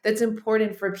about. That's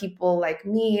important for people like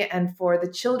me and for the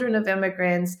children of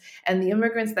immigrants and the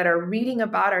immigrants that are reading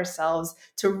about ourselves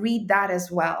to read that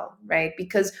as well, right?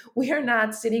 Because we are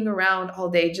not sitting around all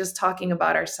day just talking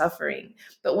about our suffering.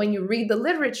 But when you read the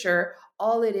literature,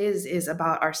 all it is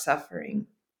about our suffering.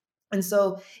 And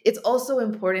so it's also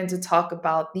important to talk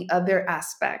about the other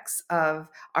aspects of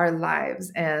our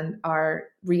lives and our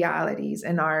realities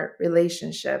and our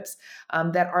relationships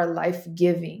that are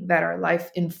life-giving, that are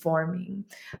life-informing,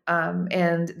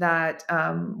 and that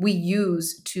we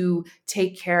use to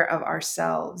take care of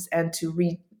ourselves and to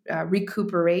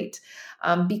recuperate,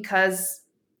 because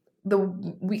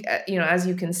as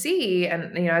you can see,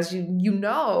 and as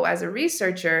as a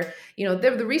researcher,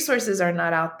 the resources are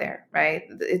not out there, right?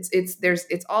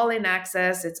 It's all in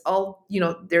access. It's all,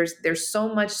 there's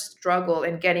so much struggle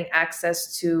in getting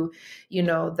access to,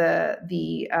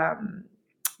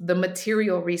 the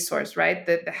material resource, right?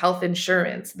 The health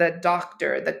insurance, the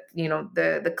doctor,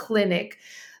 the clinic.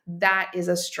 That is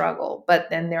a struggle. But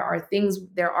then there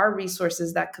are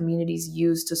resources that communities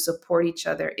use to support each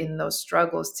other in those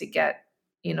struggles to get,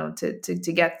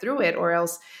 to get through it, or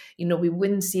else, we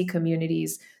wouldn't see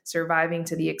communities surviving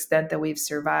to the extent that we've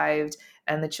survived,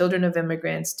 and the children of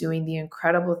immigrants doing the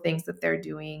incredible things that they're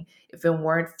doing if it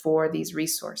weren't for these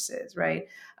resources, right?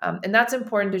 And that's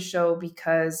important to show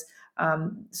because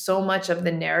so much of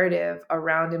the narrative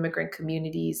around immigrant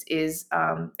communities is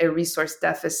a resource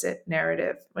deficit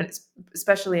narrative,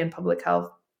 especially in public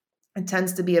health. It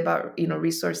tends to be about,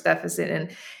 resource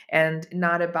deficit and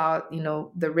not about,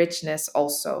 the richness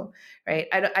also, right?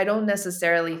 I don't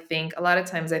necessarily think, a lot of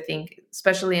times I think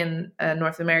especially in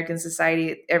North American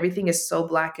society, everything is so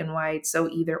black and white, so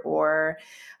either or.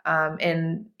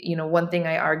 And, one thing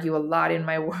I argue a lot in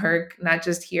my work, not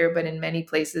just here, but in many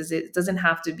places, it doesn't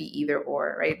have to be either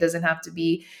or, right? It doesn't have to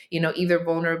be, either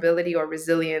vulnerability or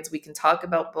resilience. We can talk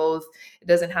about both. It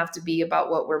doesn't have to be about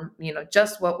what we're,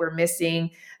 just what we're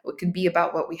missing. It can be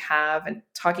about what we have, and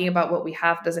talking about what we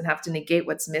have doesn't have to negate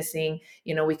what's missing.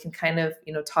 We can kind of,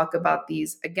 talk about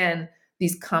these, again,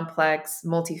 these complex,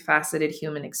 multifaceted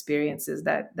human experiences.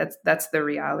 That's the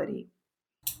reality.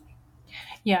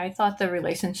 Yeah, I thought the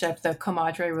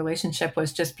comadre relationship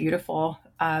was just beautiful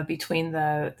between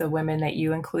the women that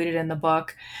you included in the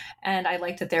book. And I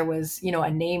liked that there was,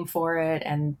 a name for it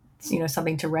and,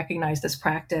 something to recognize this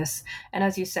practice. And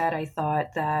as you said, I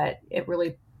thought that it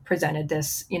really presented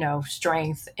this,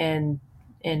 strength in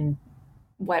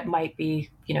what might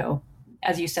be,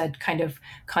 as you said, kind of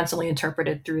constantly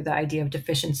interpreted through the idea of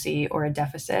deficiency or a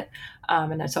deficit.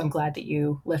 And so I'm glad that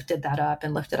you lifted that up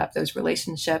and lifted up those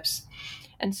relationships.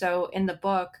 And so in the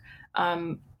book,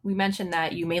 we mentioned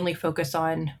that you mainly focus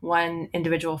on one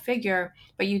individual figure,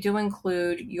 but you do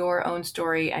include your own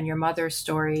story and your mother's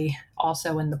story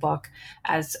also in the book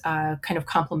as kind of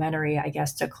complementary, I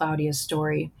guess, to Claudia's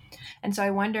story. And so I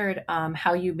wondered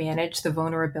how you manage the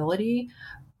vulnerability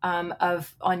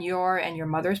on your and your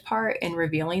mother's part in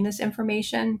revealing this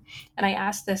information. And I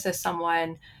asked this as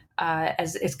someone,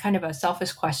 as it's kind of a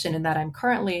selfish question, in that I'm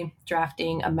currently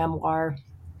drafting a memoir.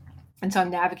 And so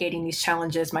I'm navigating these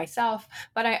challenges myself,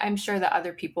 but I'm sure that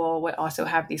other people would also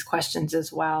have these questions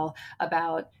as well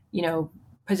about,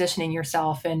 positioning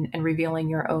yourself and revealing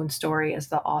your own story as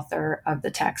the author of the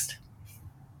text.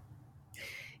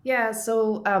 Yeah.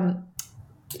 So,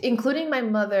 including my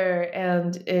mother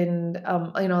and in,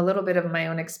 a little bit of my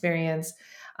own experience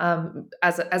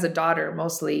as a daughter,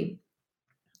 mostly,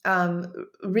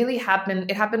 really happened.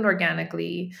 It happened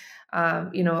organically. I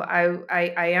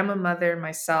am a mother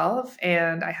myself,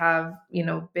 and I have,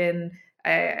 been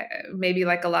maybe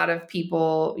like a lot of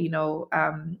people,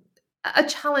 I've had a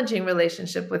challenging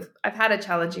relationship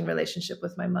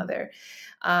with my mother.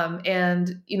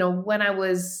 And, when I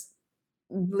was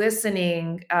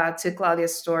listening to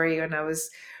Claudia's story, and I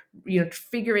was,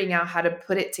 figuring out how to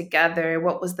put it together,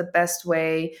 what was the best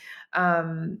way,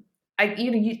 I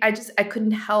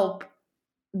couldn't help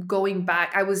going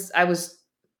back. I was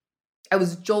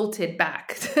jolted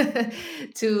back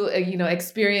to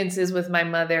experiences with my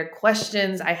mother,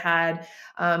 questions I had,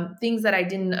 things that I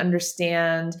didn't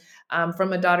understand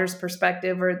from a daughter's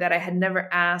perspective, or that I had never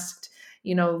asked.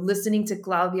 Listening to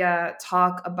Claudia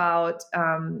talk about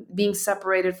being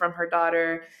separated from her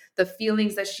daughter, the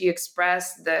feelings that she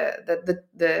expressed, the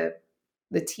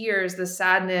tears, the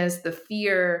sadness, the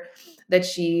fear that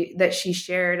she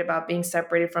shared about being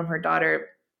separated from her daughter.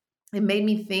 It made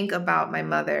me think about my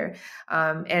mother,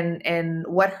 and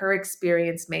what her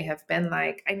experience may have been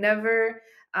like. I never.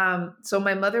 So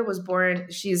my mother was born.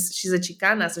 She's a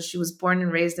Chicana, so she was born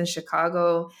and raised in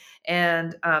Chicago,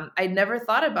 and I never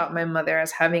thought about my mother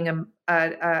as having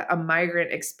a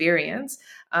migrant experience.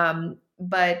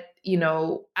 But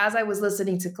as I was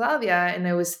listening to Claudia and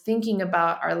I was thinking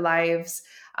about our lives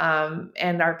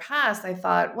and our past, I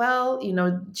thought, well,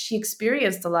 she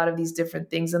experienced a lot of these different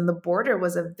things, and the border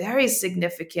was a very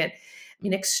significant,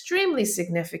 extremely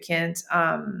significant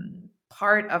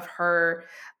part of her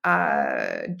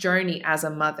journey as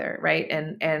a mother, right?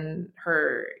 And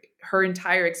her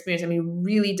entire experience,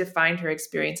 really defined her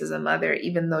experience as a mother,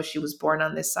 even though she was born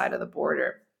on this side of the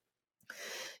border.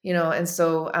 And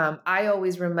so I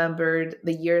always remembered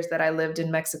the years that I lived in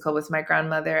Mexico with my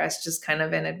grandmother as just kind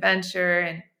of an adventure,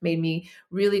 and made me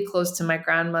really close to my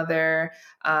grandmother,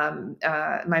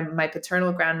 my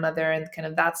paternal grandmother, and kind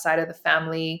of that side of the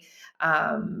family.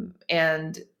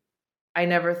 And I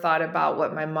never thought about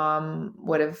what my mom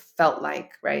would have felt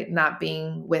like, right, not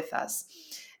being with us.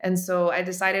 And so I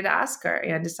decided to ask her,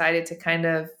 and I decided to kind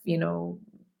of,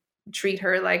 treat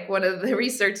her like one of the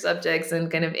research subjects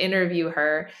and kind of interview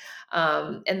her.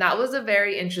 And that was a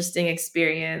very interesting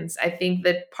experience. I think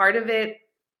that part of it,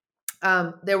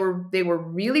 they were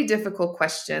really difficult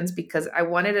questions because I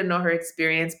wanted to know her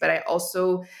experience, but I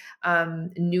also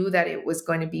knew that it was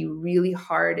going to be really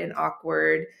hard and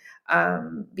awkward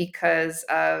because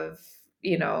of,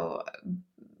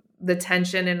 the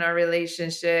tension in our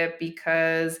relationship,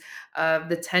 because of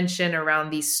the tension around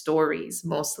these stories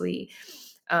mostly.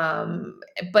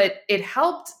 But it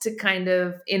helped to kind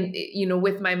of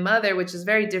with my mother, which is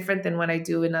very different than what I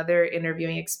do in other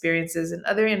interviewing experiences. In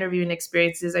other interviewing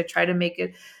experiences, I try to make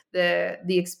it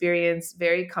the experience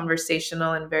very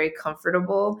conversational and very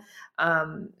comfortable,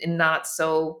 and not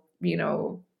so,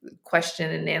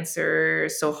 question and answer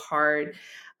so hard.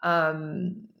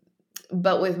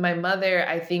 But with my mother,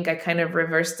 I think I kind of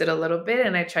reversed it a little bit,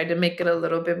 and I tried to make it a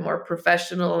little bit more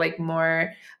professional, like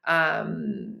more,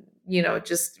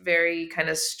 just very kind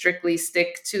of strictly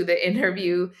stick to the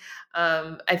interview.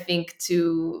 I think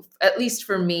at least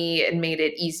for me, it made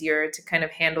it easier to kind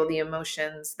of handle the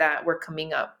emotions that were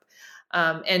coming up,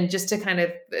 and just to kind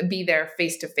of be there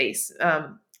face to face.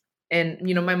 And,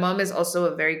 my mom is also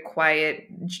a very quiet,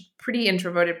 pretty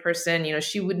introverted person.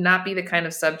 She would not be the kind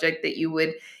of subject that you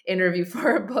would interview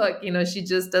for a book. She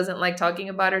just doesn't like talking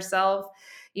about herself.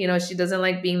 She doesn't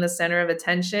like being the center of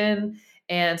attention.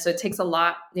 And so it takes a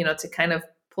lot, to kind of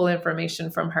pull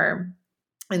information from her.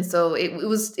 And so it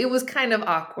was kind of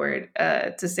awkward,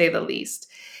 to say the least.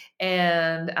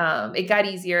 And it got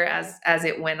easier as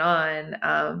it went on.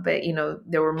 But,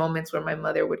 there were moments where my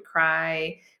mother would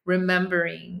cry,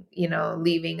 remembering,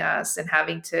 leaving us and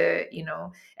having to,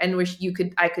 and which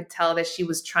I could tell that she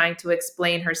was trying to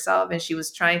explain herself, and she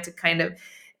was trying to kind of,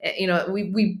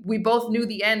 we both knew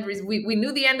the end. We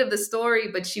knew the end of the story,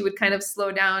 but she would kind of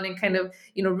slow down and kind of,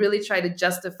 really try to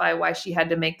justify why she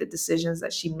had to make the decisions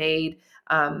that she made,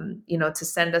 to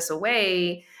send us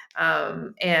away.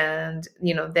 And,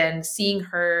 then seeing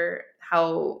her,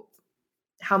 how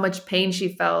much pain she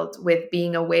felt with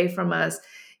being away from us,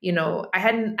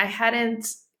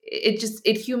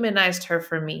 it humanized her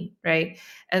for me. Right.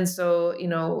 And so,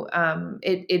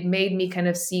 it made me kind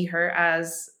of see her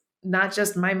as not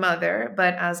just my mother,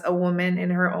 but as a woman in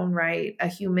her own right, a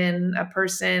human, a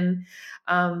person,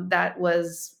 that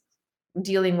was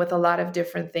dealing with a lot of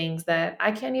different things that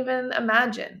I can't even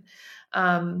imagine.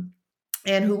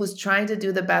 And who was trying to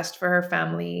do the best for her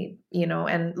family,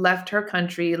 and left her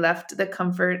country, left the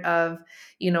comfort of,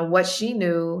 what she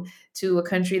knew to a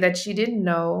country that she didn't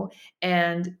know,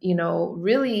 and,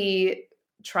 really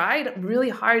tried really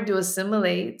hard to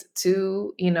assimilate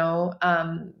to,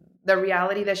 the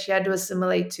reality that she had to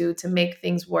assimilate to make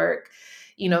things work.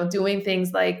 Doing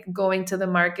things like going to the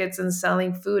markets and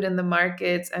selling food in the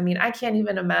markets. I mean, I can't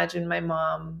even imagine my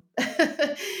mom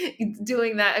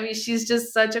doing that. I mean, she's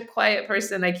just such a quiet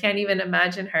person. I can't even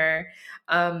imagine her,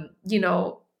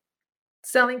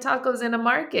 selling tacos in a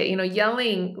market,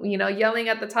 yelling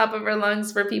at the top of her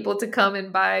lungs for people to come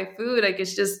and buy food. Like,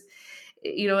 it's just,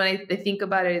 when I think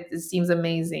about it, it seems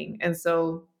amazing. And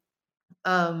so,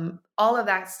 all of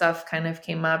that stuff kind of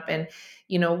came up. And,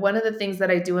 one of the things that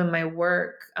I do in my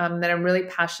work, that I'm really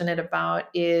passionate about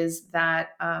is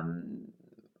that,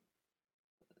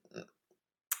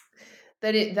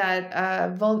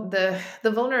 the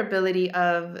vulnerability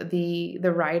of the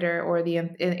writer or the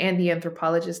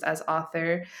anthropologist as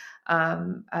author.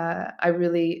 I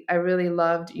really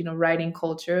loved, writing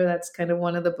culture. That's kind of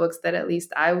one of the books that at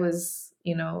least I was,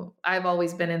 I've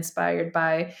always been inspired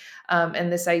by,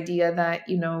 and this idea that,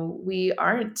 we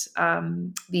aren't,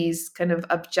 these kind of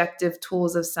objective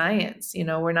tools of science.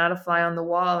 We're not a fly on the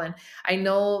wall. And I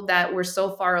know that we're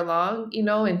so far along, in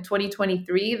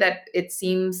 2023 that it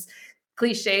seems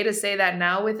cliche to say that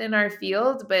now within our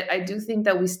field, but I do think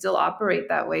that we still operate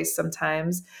that way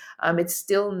sometimes. It's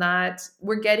still not,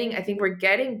 I think we're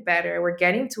getting better. We're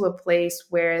getting to a place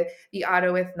where the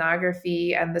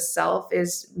autoethnography and the self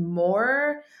is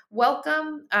more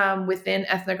welcome, within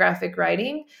ethnographic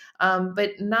writing,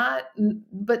 but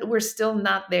we're still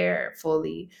not there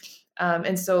fully.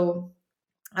 And so,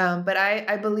 but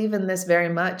I believe in this very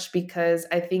much, because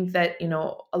I think that,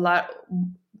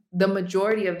 the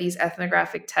majority of these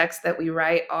ethnographic texts that we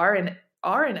write are an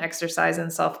exercise in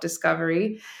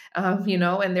self-discovery,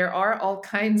 and there are all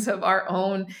kinds of our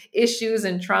own issues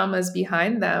and traumas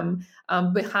behind them,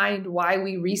 behind why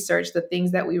we research the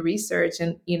things that we research,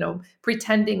 and,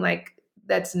 pretending like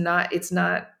it's not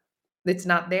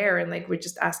there. And like, we're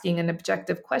just asking an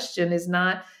objective question is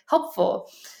not helpful.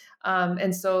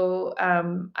 And so,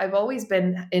 I've always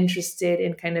been interested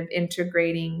in kind of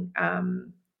integrating,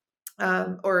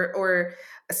 or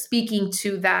speaking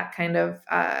to that kind of,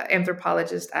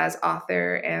 anthropologist as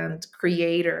author and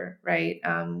creator, right?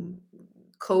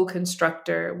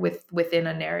 Co-constructor within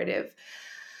a narrative.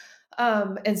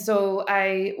 And so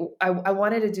I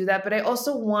wanted to do that, but I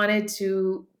also wanted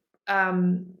to,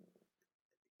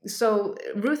 so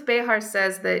Ruth Behar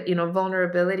says that,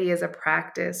 vulnerability is a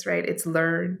practice, right? It's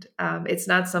learned. It's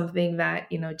not something that,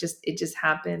 it just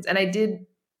happens. And I did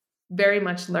very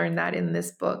much learn that in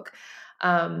this book.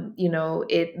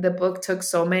 The book took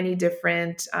so many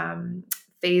different,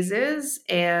 phases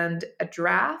and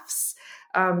drafts,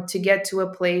 to get to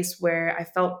a place where I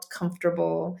felt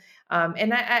comfortable.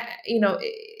 And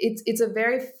it's a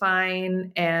very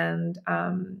fine and,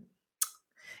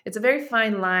 it's a very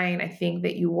fine line, I think,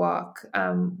 that you walk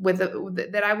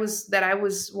that I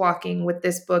was walking with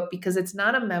this book, because it's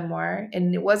not a memoir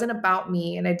and it wasn't about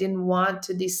me, and I didn't want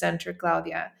to decenter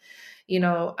Claudia.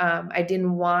 I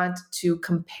didn't want to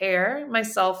compare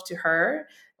myself to her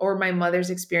or my mother's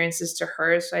experiences to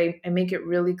hers. So I make it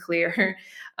really clear,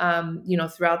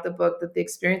 throughout the book, that the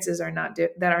experiences are not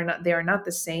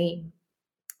the same.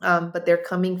 But they're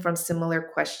coming from similar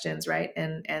questions, right?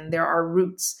 And there are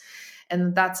roots,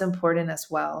 and that's important as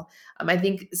well. I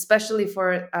think, especially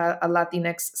for a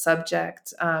Latinx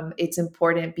subject, it's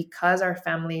important because our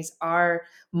families are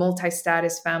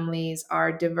multi-status families,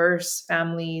 are diverse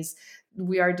families.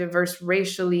 We are diverse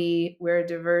racially. We're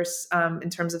diverse in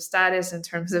terms of status, in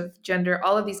terms of gender.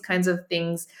 All of these kinds of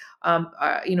things,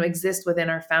 exist within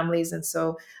our families, and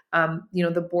so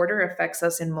the border affects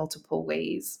us in multiple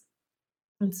ways.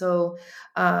 And so,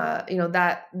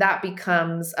 that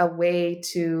becomes a way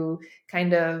to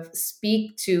kind of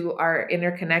speak to our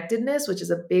interconnectedness, which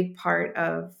is a big part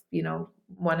of,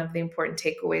 one of the important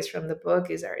takeaways from the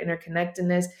book is our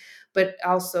interconnectedness, but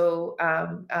also,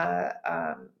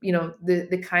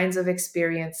 the kinds of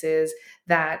experiences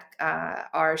that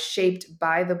are shaped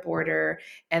by the border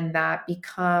and that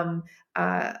become,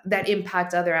 that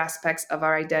impact other aspects of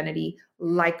our identity,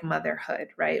 like motherhood,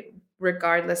 right?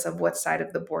 Regardless of what side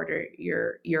of the border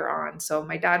you're on. So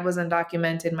my dad was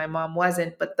undocumented, my mom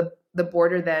wasn't, but the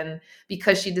border then,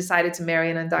 because she decided to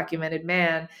marry an undocumented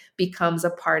man, becomes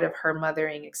a part of her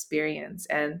mothering experience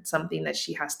and something that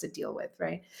she has to deal with,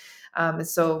 right? I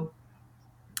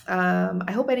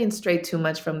hope I didn't stray too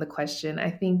much from the question. I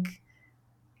think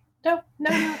No,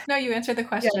 you answered the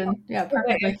question. Yeah,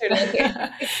 perfectly.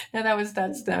 No,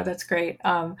 that's great.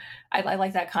 I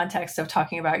like that context of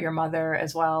talking about your mother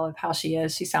as well, of how she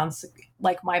is. She sounds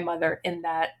like my mother, in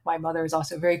that my mother is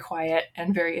also very quiet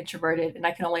and very introverted. And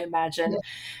I can only imagine,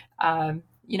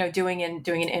 doing an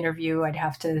interview, I'd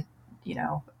have to,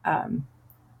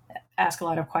 ask a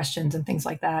lot of questions and things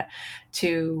like that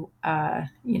to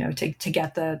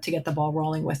get the ball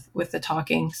rolling with the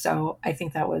talking. So I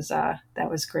think that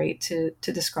was great to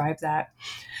describe that.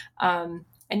 And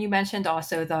you mentioned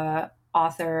also the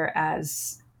author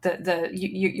as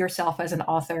yourself as an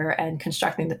author and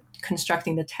constructing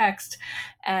the text.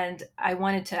 And I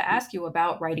wanted to ask you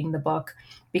about writing the book,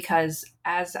 because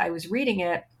as I was reading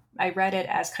it, I read it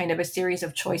as kind of a series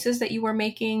of choices that you were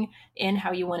making in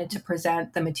how you wanted to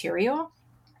present the material.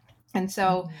 And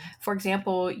so, for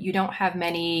example, you don't have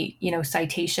many,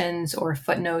 citations or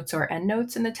footnotes or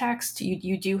endnotes in the text.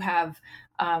 You do have,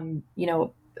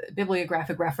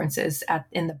 bibliographic references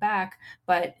in the back,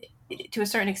 but to a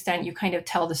certain extent, you kind of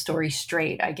tell the story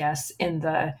straight, I guess, in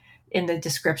the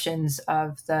descriptions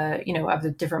of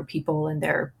the different people and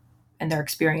their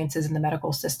experiences in the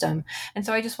medical system. And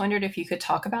so I just wondered if you could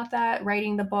talk about that,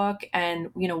 writing the book, and,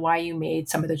 why you made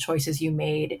some of the choices you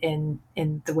made in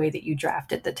the way that you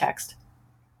drafted the text.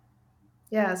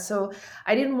 Yeah, so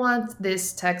I didn't want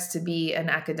this text to be an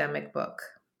academic book.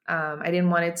 I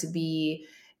didn't want it to be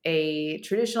a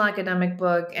traditional academic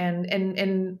book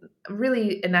and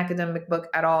really an academic book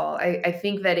at all. I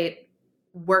think that it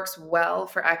works well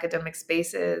for academic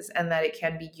spaces and that it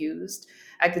can be used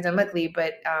academically,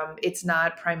 but it's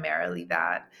not primarily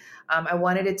that. I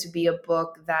wanted it to be a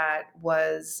book that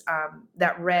was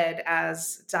that read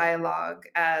as dialogue,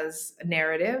 as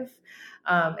narrative.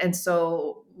 And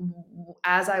so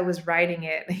as I was writing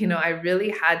it, I really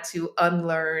had to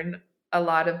unlearn a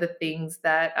lot of the things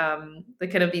that the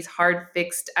kind of these hard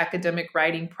fixed academic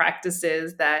writing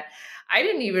practices that I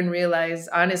didn't even realize,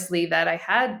 honestly, that I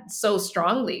had so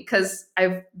strongly, because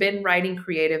I've been writing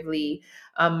creatively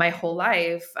my whole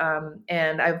life.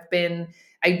 And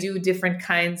I do different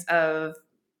kinds of,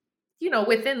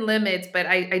 within limits, but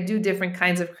I do different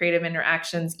kinds of creative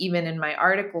interactions, even in my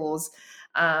articles.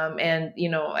 I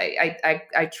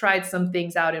tried some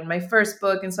things out in my first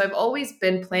book. And so I've always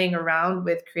been playing around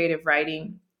with creative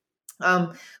writing.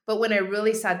 But when I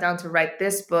really sat down to write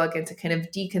this book and to kind of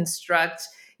deconstruct,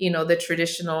 the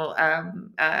traditional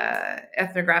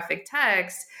ethnographic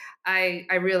text, I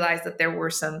realized that there were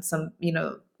some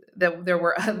that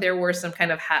there were some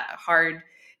kind of hard,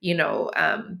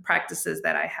 practices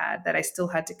that I had that I still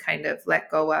had to kind of let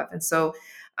go of. And so,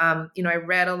 I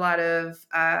read a lot of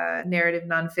narrative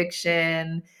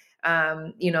nonfiction,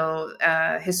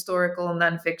 historical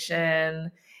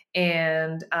nonfiction,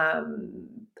 and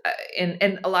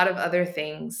a lot of other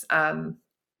things.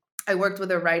 I worked with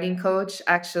a writing coach,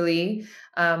 actually,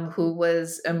 who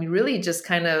was really just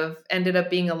kind of ended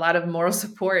up being a lot of moral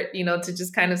support, to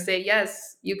just kind of say,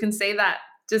 yes, you can say that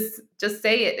just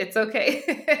say it. It's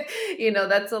okay.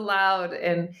 That's allowed.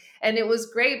 And it was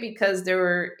great because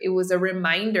it was a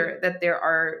reminder that there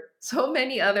are so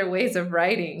many other ways of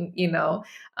writing, and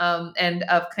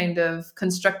of kind of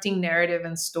constructing narrative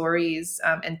and stories,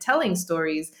 and telling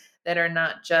stories that are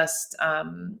not just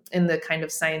in the kind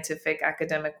of scientific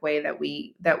academic way that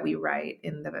we write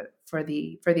for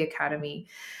the academy.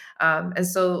 And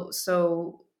so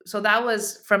that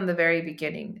was from the very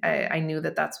beginning. I knew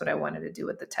that that's what I wanted to do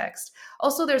with the text.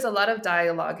 Also, there's a lot of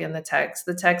dialogue in the text.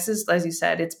 The text is, as you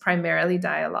said, it's primarily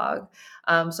dialogue.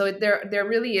 So there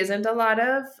really isn't a lot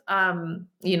of,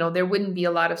 there wouldn't be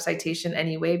a lot of citation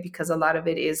anyway, because a lot of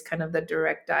it is kind of the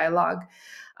direct dialogue.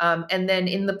 And then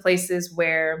in the places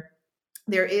where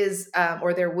there is,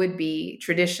 or there would be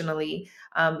traditionally,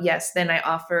 yes, then I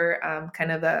offer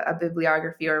kind of a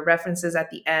bibliography or references at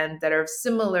the end that are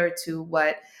similar to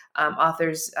what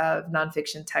authors of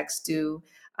nonfiction texts do,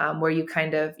 where you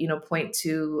kind of, point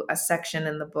to a section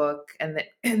in the book and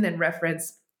then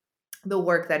reference the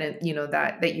work that,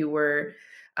 that you were,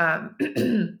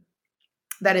 that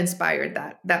inspired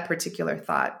that particular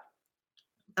thought.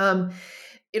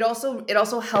 It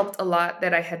also helped a lot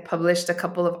that I had published a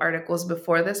couple of articles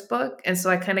before this book. And so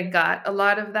I kind of got a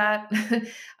lot of that,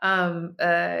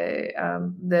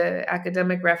 the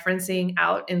academic referencing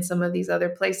out in some of these other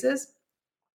places.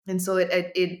 And so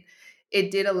it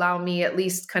did allow me, at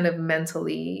least kind of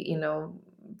mentally,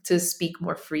 to speak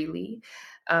more freely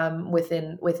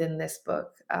within this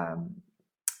book.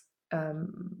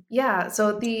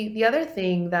 So the other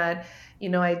thing that,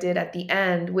 I did at the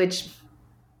end, which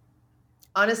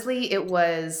honestly, it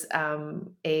was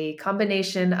a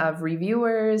combination of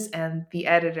reviewers and the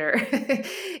editor.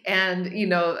 And,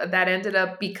 that ended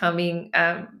up becoming,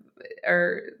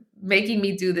 or making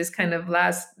me do this kind of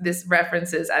this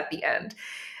references at the end,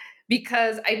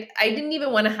 because I didn't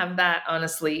even want to have that,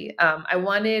 honestly. I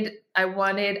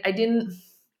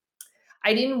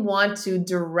didn't want to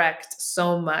direct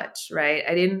so much, right?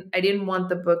 I didn't want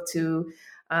the book to,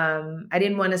 I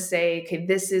didn't want to say, okay,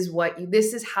 this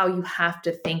is how you have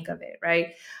to think of it,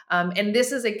 right? And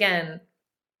this is, again,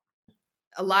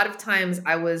 a lot of times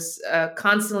I was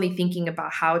constantly thinking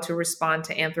about how to respond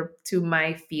to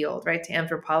my field, right? To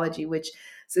anthropology, which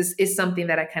is something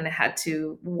that I kind of had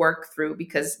to work through,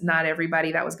 because not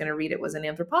everybody that was going to read it was an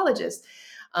anthropologist.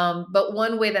 But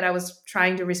one way that I was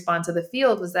trying to respond to the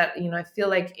field was that, I feel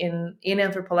like in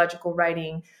anthropological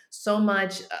writing, so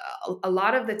much, a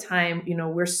lot of the time,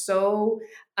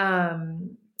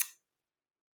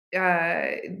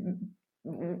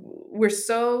 we're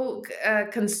so,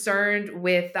 concerned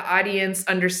with the audience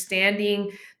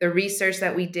understanding the research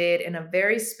that we did in a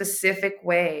very specific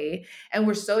way. And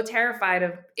we're so terrified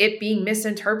of it being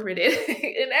misinterpreted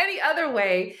in any other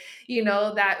way,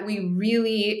 that we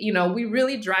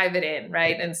really drive it in,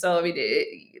 right? And so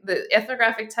the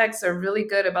ethnographic texts are really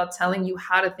good about telling you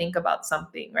how to think about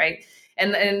something, right?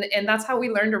 And that's how we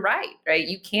learn to write, right?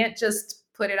 You can't just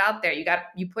put it out there. You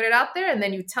put it out there, and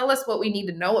then you tell us what we need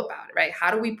to know about it, right?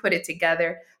 How do we put it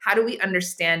together? How do we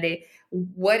understand it?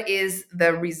 What is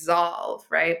the resolve,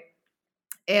 right?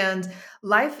 And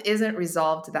life isn't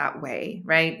resolved that way,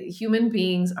 right? Human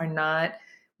beings are not.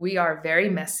 We are very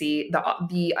messy.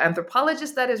 The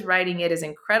anthropologist that is writing it is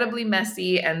incredibly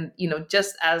messy. And,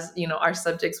 just as, our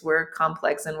subjects were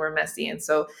complex and were messy. And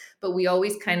so, but we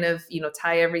always kind of,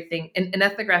 tie everything. And an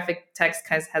ethnographic text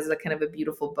has a kind of a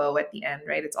beautiful bow at the end,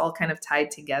 right? It's all kind of tied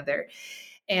together.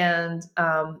 And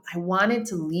I wanted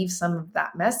to leave some of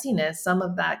that messiness, some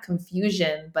of that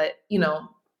confusion, but,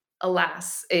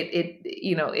 alas,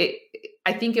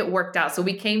 I think it worked out. So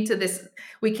we came to this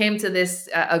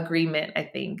agreement, I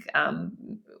think,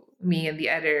 me and the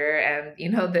editor and,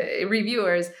 the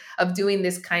reviewers, of doing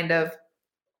this kind of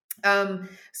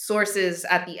sources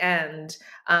at the end,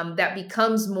 that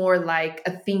becomes more like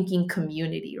a thinking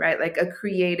community, right? Like a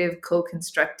creative,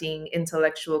 co-constructing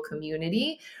intellectual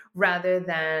community, rather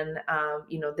than,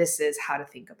 this is how to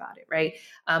think about it, right?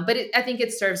 But I think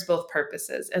it serves both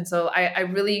purposes. And so I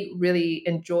really, really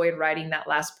enjoyed writing that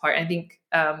last part. I think,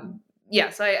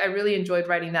 so I really enjoyed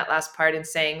writing that last part and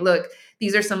saying, look,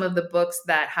 these are some of the books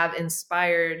that have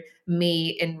inspired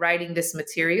me in writing this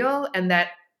material, and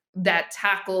that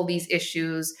tackle these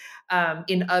issues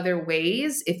in other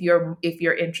ways. If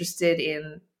you're interested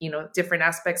in, different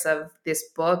aspects of this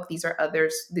book, these are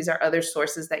other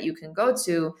sources that you can go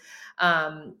to.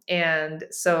 And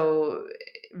so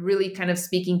really kind of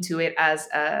speaking to it as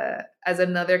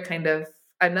another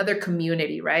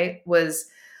community, right, was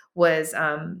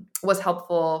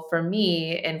helpful for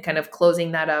me in kind of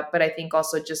closing that up. But I think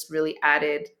also just really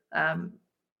added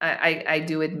I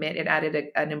do admit it added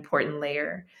an important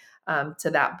layer to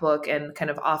that book, and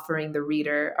kind of offering the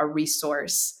reader a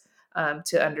resource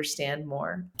to understand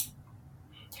more.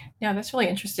 Yeah, that's really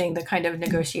interesting. The kind of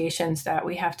negotiations that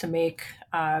we have to make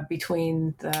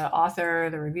between the author,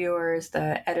 the reviewers,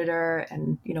 the editor,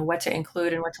 and what to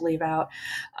include and what to leave out.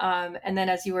 And then,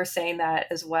 as you were saying that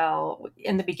as well,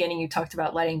 in the beginning, you talked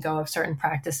about letting go of certain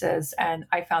practices, and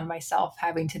I found myself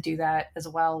having to do that as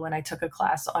well when I took a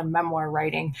class on memoir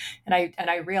writing, and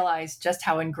I realized just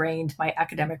how ingrained my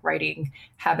academic writing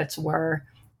habits were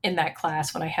in that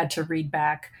class when I had to read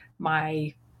back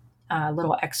my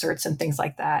little excerpts and things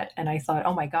like that. And I thought,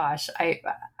 oh my gosh, I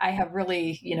have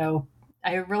really,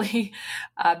 I have really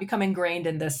become ingrained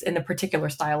in the particular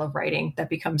style of writing that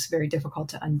becomes very difficult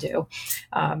to undo.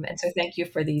 And so thank you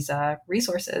for these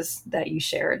resources that you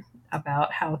shared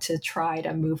about how to try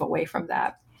to move away from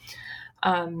that.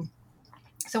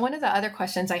 So one of the other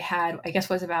questions I had, I guess,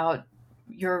 was about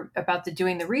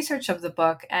doing the research of the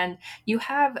book. And you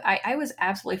have, I was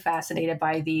absolutely fascinated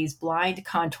by these blind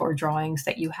contour drawings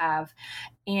that you have.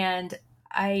 And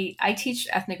I teach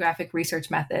ethnographic research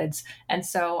methods. And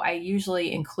so I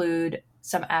usually include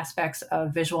some aspects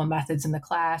of visual methods in the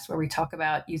class where we talk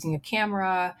about using a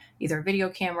camera, either a video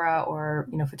camera or,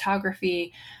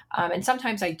 photography. And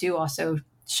sometimes I do also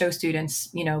show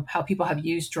students, how people have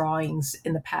used drawings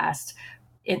in the past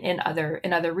in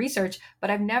other research,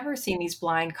 but I've never seen these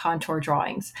blind contour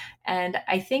drawings. And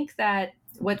I think that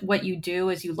what you do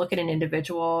is you look at an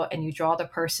individual and you draw the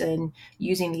person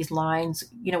using these lines,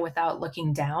 without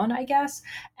looking down, I guess.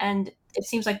 And it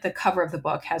seems like the cover of the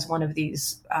book has one of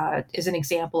these, is an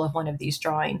example of one of these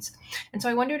drawings. And so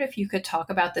I wondered if you could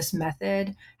talk about this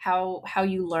method, how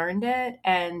you learned it,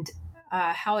 and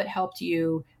how it helped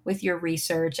you with your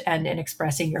research and in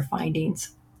expressing your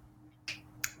findings.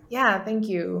 Yeah, thank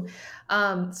you.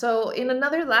 So in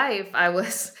another life, I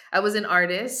was an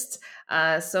artist.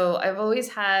 So I've always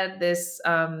had this,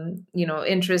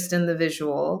 interest in the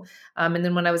visual. And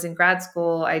then when I was in grad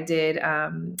school, I did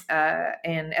an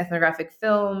ethnographic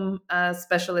film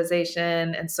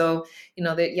specialization. And so,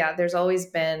 there's always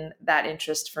been that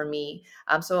interest for me.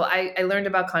 So I learned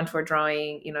about contour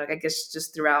drawing, I guess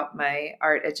just throughout my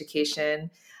art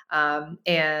education.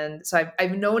 And so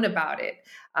I've known about it.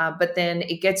 But then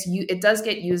it does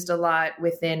get used a lot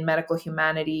within medical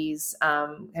humanities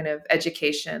kind of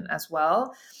education as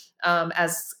well,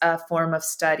 as a form of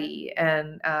study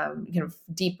and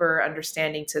deeper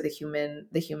understanding to the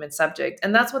human subject.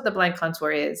 And that's what the blind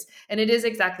contour is. And it is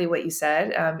exactly what you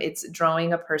said. It's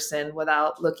drawing a person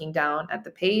without looking down at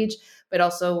the page, but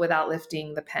also without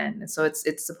lifting the pen. And so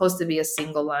it's supposed to be a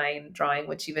single line drawing,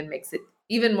 which even makes it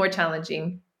even more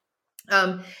challenging.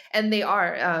 And they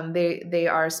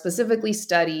are specifically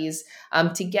studies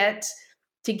to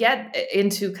get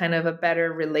into kind of a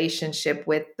better relationship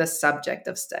with the subject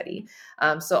of study.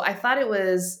 So I thought it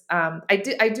was,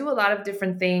 I do a lot of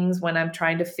different things when I'm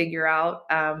trying to figure out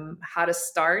how to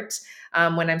start.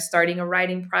 When I'm starting a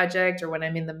writing project or when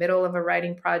I'm in the middle of a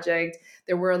writing project,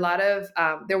 there were a lot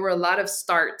of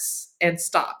starts and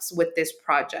stops with this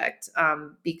project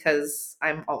because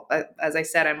as I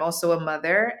said, I'm also a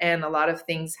mother, and a lot of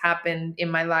things happened in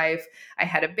my life. I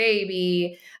had a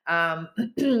baby, and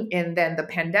then the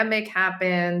pandemic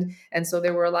happened, and so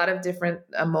there were a lot of different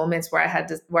moments where I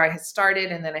had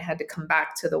started, and then I had to come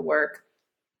back to the work.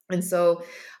 And so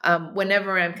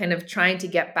whenever I'm kind of trying to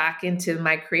get back into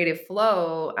my creative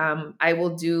flow, I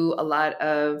will do a lot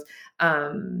of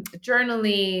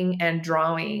journaling and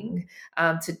drawing.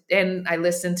 And I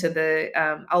listen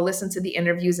to I'll listen to the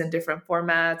interviews in different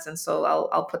formats. And so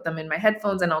I'll put them in my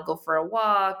headphones and I'll go for a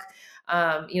walk.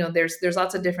 There's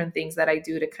lots of different things that I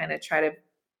do to kind of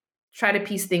try to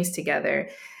piece things together.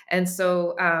 And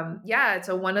so,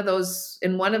 so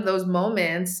in one of those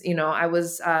moments, I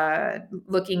was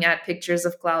looking at pictures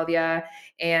of Claudia,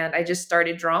 and I just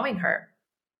started drawing her,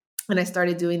 and I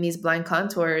started doing these blind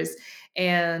contours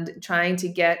and trying to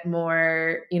get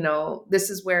more, this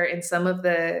is where in some of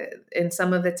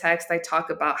the text, I talk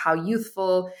about how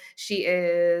youthful she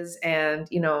is. And,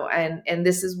 and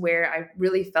this is where I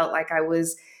really felt like I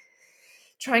was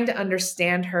trying to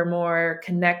understand her more,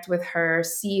 connect with her,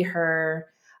 see her,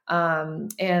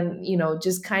 and,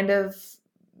 just kind of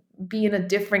be in a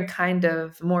different kind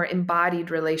of more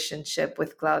embodied relationship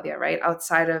with Claudia, right?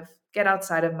 Get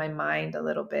outside of my mind a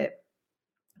little bit.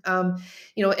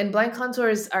 And blind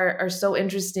contours are so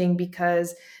interesting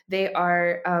because they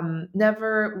are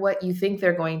never what you think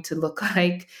they're going to look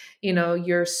like.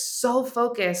 You're so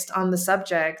focused on the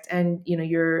subject, and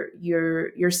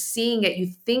you're seeing it. You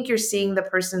think you're seeing the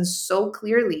person so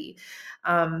clearly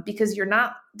because you're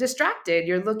not distracted.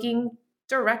 You're looking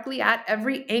directly at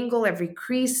every angle, every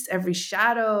crease, every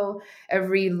shadow,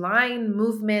 every line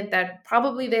movement that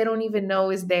probably they don't even know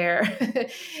is there.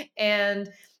 and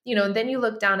and then you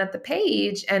look down at the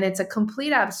page and it's a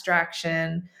complete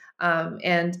abstraction.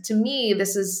 And to me,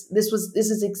 this is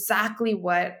exactly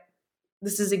what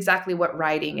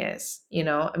writing is.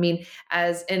 I mean,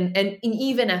 as and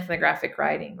even ethnographic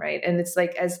writing, right? And it's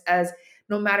like as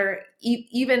no matter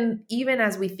even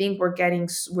as we think we're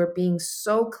being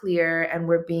so clear and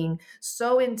we're being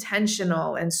so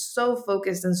intentional and so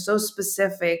focused and so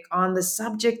specific on the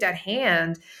subject at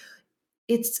hand,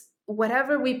 it's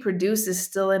whatever we produce is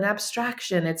still an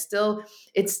abstraction. It's still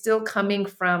coming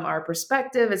from our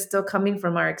perspective. It's still coming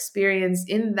from our experience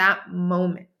in that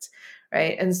moment,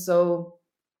 right? And so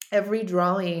every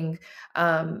drawing,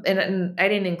 and I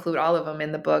didn't include all of them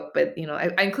in the book, but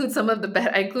I included some of the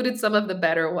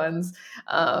better ones,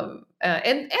 and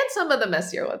some of the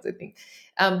messier ones, I think.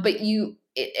 But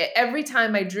every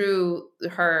time I drew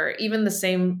her, even the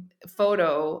same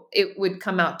photo, it would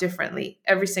come out differently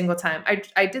every single time.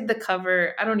 I did the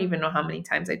cover. I don't even know how many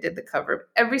times I did the cover.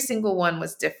 Every single one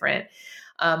was different.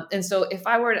 And so if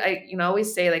I were to, I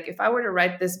always say, like, if I were to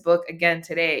write this book again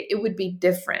today, it would be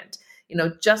different,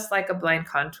 just like a blind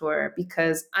contour,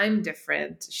 because I'm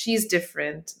different. She's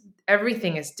different.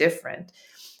 Everything is different.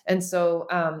 And so,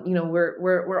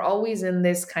 we're always in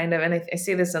this kind of, and I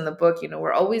say this in the book,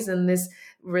 we're always in this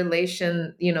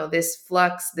relation, this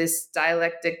flux, this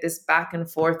dialectic, this back and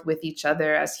forth with each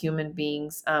other as human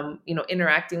beings,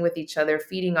 interacting with each other,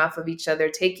 feeding off of each other,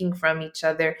 taking from each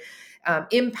other,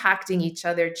 impacting each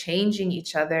other, changing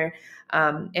each other.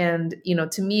 And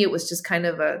to me, it was just kind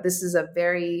of this is a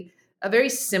very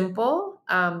simple,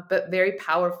 but very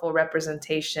powerful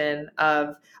representation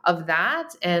of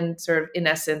that. And sort of, in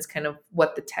essence, kind of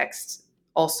what the text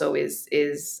also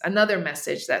is another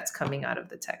message that's coming out of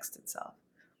the text itself.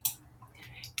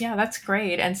 Yeah, that's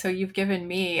great. And so you've given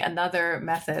me another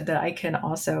method that I can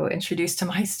also introduce to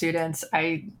my students.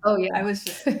 I'm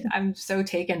so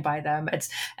taken by them.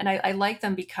 I like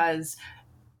them because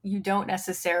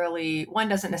one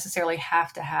doesn't necessarily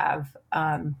have to have,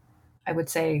 I would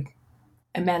say,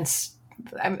 immense,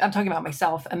 I'm talking about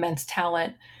myself, immense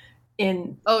talent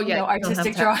in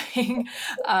artistic drawing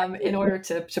in order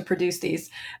to produce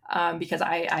these, because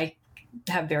I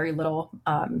have very little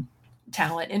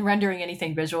talent in rendering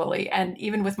anything visually. And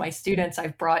even with my students,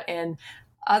 I've brought in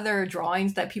other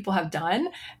drawings that people have done,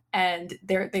 and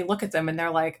they look at them and they're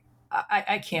like,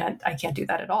 I can't do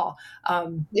that at all.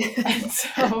 And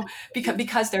so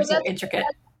because they're so intricate.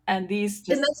 And these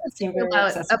just seem very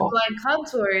accessible. A blind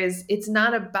contour is, it's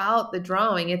not about the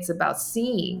drawing, it's about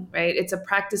seeing, right? It's a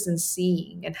practice in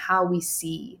seeing and how we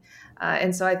see.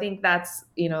 And so I think that's,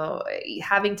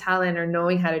 having talent or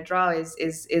knowing how to draw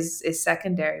is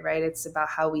secondary, right? It's about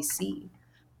how we see.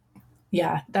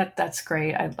 Yeah, that's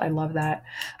great. I love that.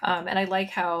 And I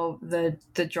like how the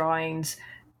drawings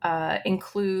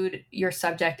include your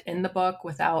subject in the book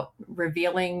without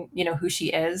revealing, who she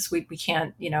is. We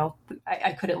can't,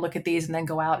 I couldn't look at these and then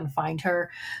go out and find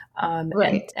her.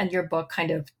 Right. And your book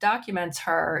kind of documents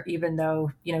her, even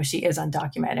though, she is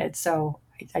undocumented. So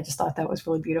I just thought that was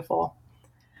really beautiful.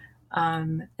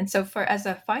 And so as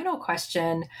a final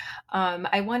question,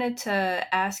 I wanted to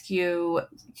ask you,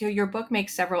 your book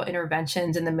makes several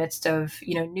interventions in the midst of,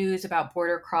 news about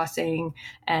border crossing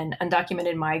and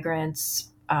undocumented migrants,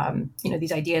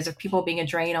 these ideas of people being a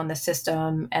drain on the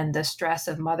system and the stress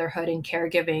of motherhood and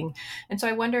caregiving. And so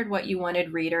I wondered what you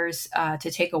wanted readers to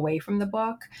take away from the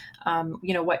book,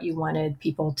 what you wanted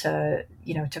people to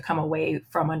come away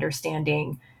from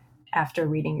understanding after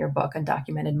reading your book,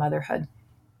 Undocumented Motherhood.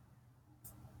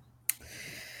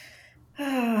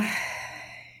 One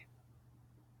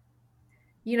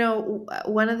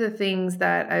of the things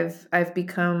that I've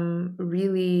become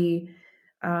really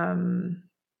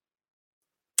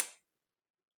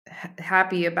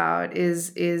happy about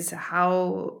is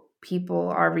how people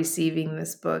are receiving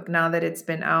this book now that it's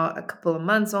been out a couple of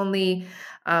months only,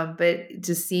 but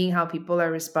just seeing how people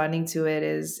are responding to it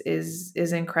is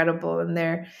incredible. And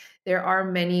there are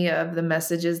many of the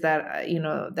messages that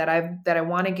I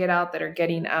want to get out that are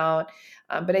getting out,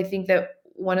 but I think that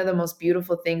one of the most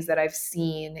beautiful things that I've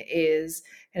seen is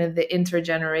kind of the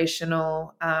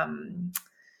intergenerational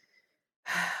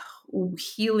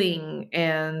healing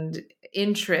and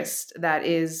interest that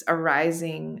is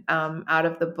arising out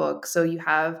of the book. So you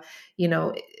have,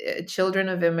 children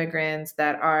of immigrants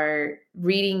that are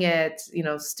reading it,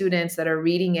 students that are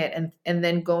reading it, and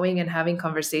then going and having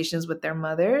conversations with their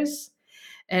mothers.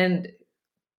 And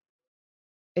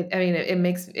it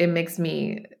makes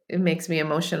me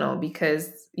emotional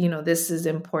because, this is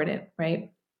important,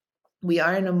 right? We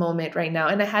are in a moment right now,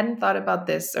 and I hadn't thought about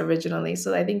this originally.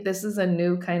 So I think this is a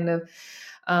new kind of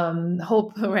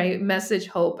hope, right? Message,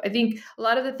 hope. I think a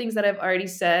lot of the things that I've already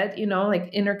said,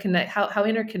 like how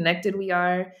interconnected we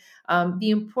are, the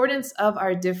importance of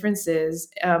our differences,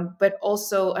 but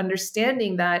also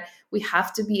understanding that we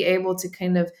have to be able to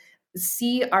kind of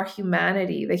see our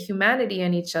humanity, the humanity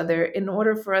in each other, in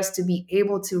order for us to be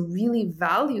able to really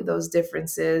value those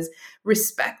differences,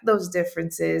 respect those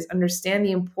differences, understand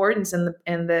the importance and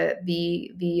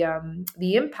the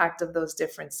impact of those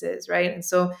differences, right? And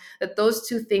so that those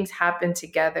two things happen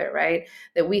together, right?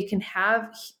 That we can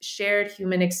have shared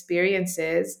human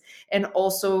experiences and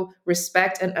also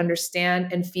respect and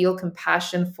understand and feel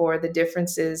compassion for the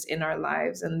differences in our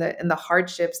lives and the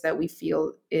hardships that we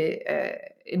feel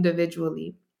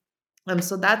individually.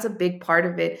 So that's a big part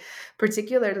of it,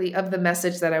 particularly of the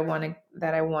message that I want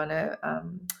to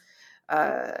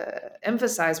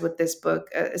emphasize with this book,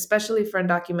 especially for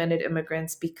undocumented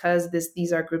immigrants, because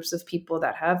these are groups of people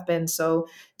that have been so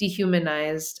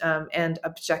dehumanized and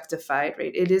objectified,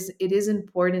 right? It is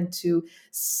important to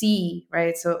see,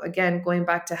 right? So again, going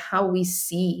back to how we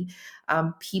see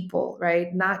people,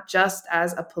 right? Not just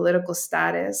as a political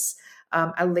status,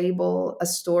 a label, a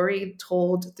story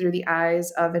told through the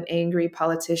eyes of an angry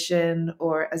politician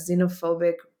or a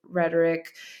xenophobic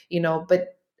rhetoric,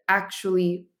 but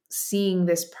actually seeing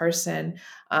this person.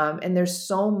 And there's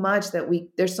so much that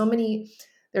there's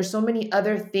so many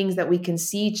other things that we can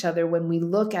see each other when we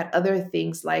look at other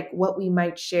things, like what we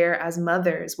might share as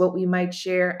mothers, what we might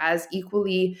share as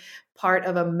equally part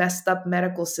of a messed up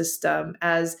medical system,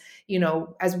 as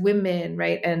women,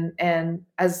 right? And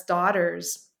as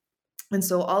daughters. And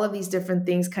so all of these different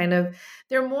things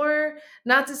they're more,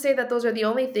 not to say that those are the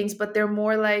only things, but they're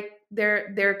more like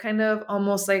they're kind of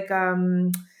almost like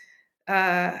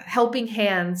helping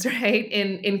hands, right?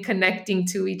 In connecting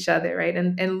to each other, right?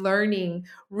 And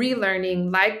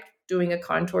relearning, like doing a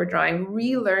contour drawing,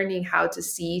 relearning how to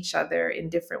see each other in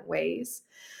different ways.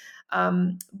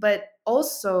 But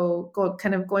also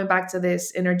going back to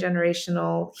this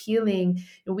intergenerational healing,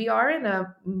 we are in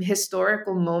a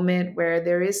historical moment where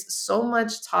there is so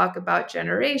much talk about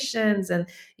generations and,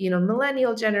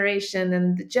 millennial generation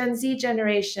and the Gen Z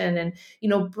generation and,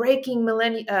 breaking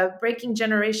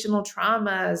generational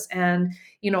traumas and,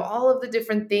 all of the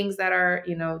different things that our,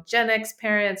 Gen X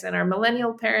parents and our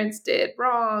millennial parents did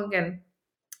wrong, and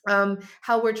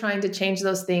how we're trying to change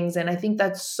those things. And I think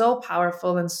that's so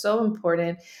powerful and so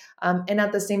important. And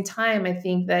at the same time, I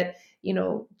think that,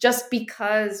 just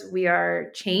because we are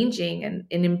changing and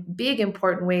in big,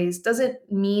 important ways doesn't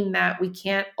mean that we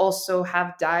can't also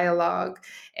have dialogue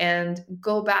and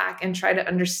go back and try to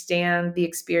understand the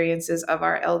experiences of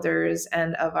our elders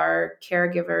and of our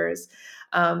caregivers,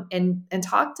 and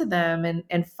talk to them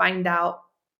and find out,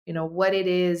 what it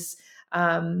is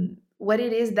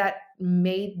that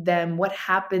made them, what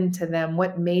happened to them,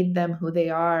 what made them who they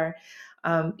are.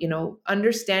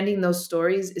 Understanding those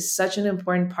stories is such an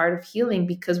important part of healing,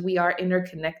 because we are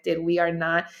interconnected. We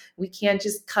can't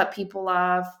just cut people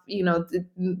off,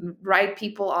 write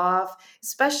people off,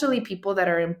 especially people that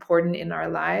are important in our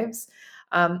lives.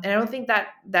 And I don't think that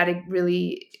it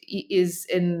really is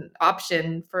an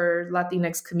option for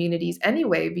Latinx communities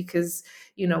anyway, because,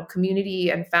 community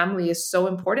and family is so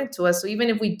important to us. So even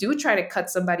if we do try to cut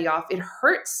somebody off, it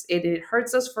hurts. It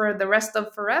hurts us for the rest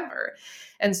of forever.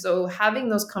 And so having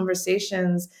those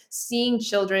conversations, seeing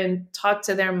children talk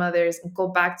to their mothers and go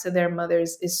back to their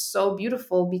mothers is so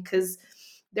beautiful, because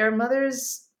their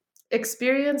mothers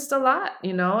experienced a lot,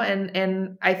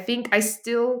 and I think I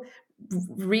still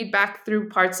read back through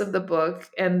parts of the book,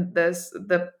 and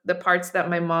the parts that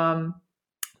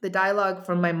the dialogue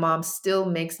from my mom still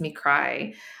makes me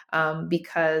cry,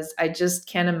 because I just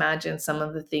can't imagine some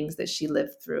of the things that she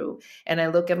lived through. And I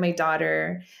look at my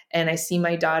daughter and I see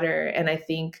my daughter, and I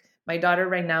think my daughter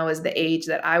right now is the age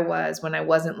that I was when I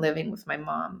wasn't living with my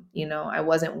mom. I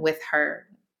wasn't with her.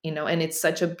 And it's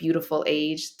such a beautiful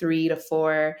age, 3 to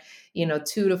 4, 2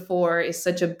 to 4 is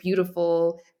such a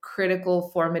beautiful, critical,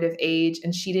 formative age.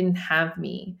 And she didn't have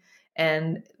me.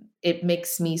 And it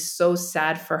makes me so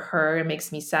sad for her. It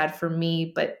makes me sad for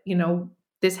me. But,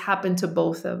 this happened to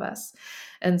both of us.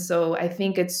 And so I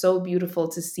think it's so beautiful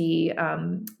to see,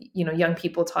 young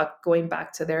people going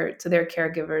back to their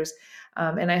caregivers.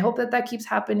 And I hope that keeps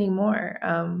happening more.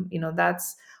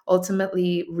 That's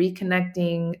ultimately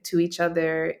reconnecting to each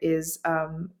other is,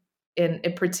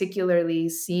 and particularly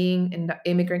seeing in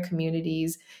immigrant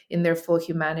communities in their full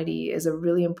humanity is a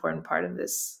really important part of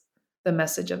the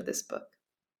message of this book.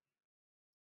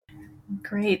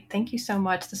 Great. Thank you so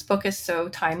much. This book is so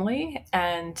timely,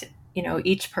 and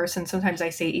each person, sometimes I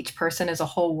say each person is a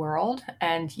whole world,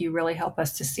 and you really help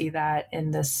us to see that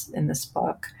in this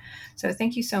book. So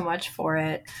thank you so much for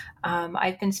it.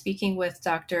 I've been speaking with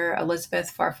Dr.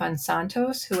 Elizabeth Farfan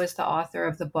Santos, who is the author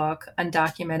of the book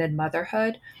Undocumented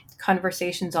Motherhood: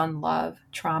 Conversations on Love,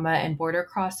 Trauma, and Border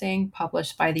Crossing,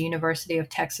 published by the University of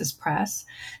Texas Press.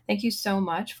 Thank you so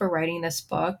much for writing this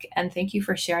book, and thank you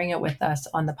for sharing it with us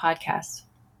on the podcast.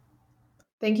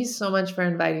 Thank you so much for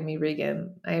inviting me,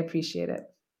 Regan. I appreciate it.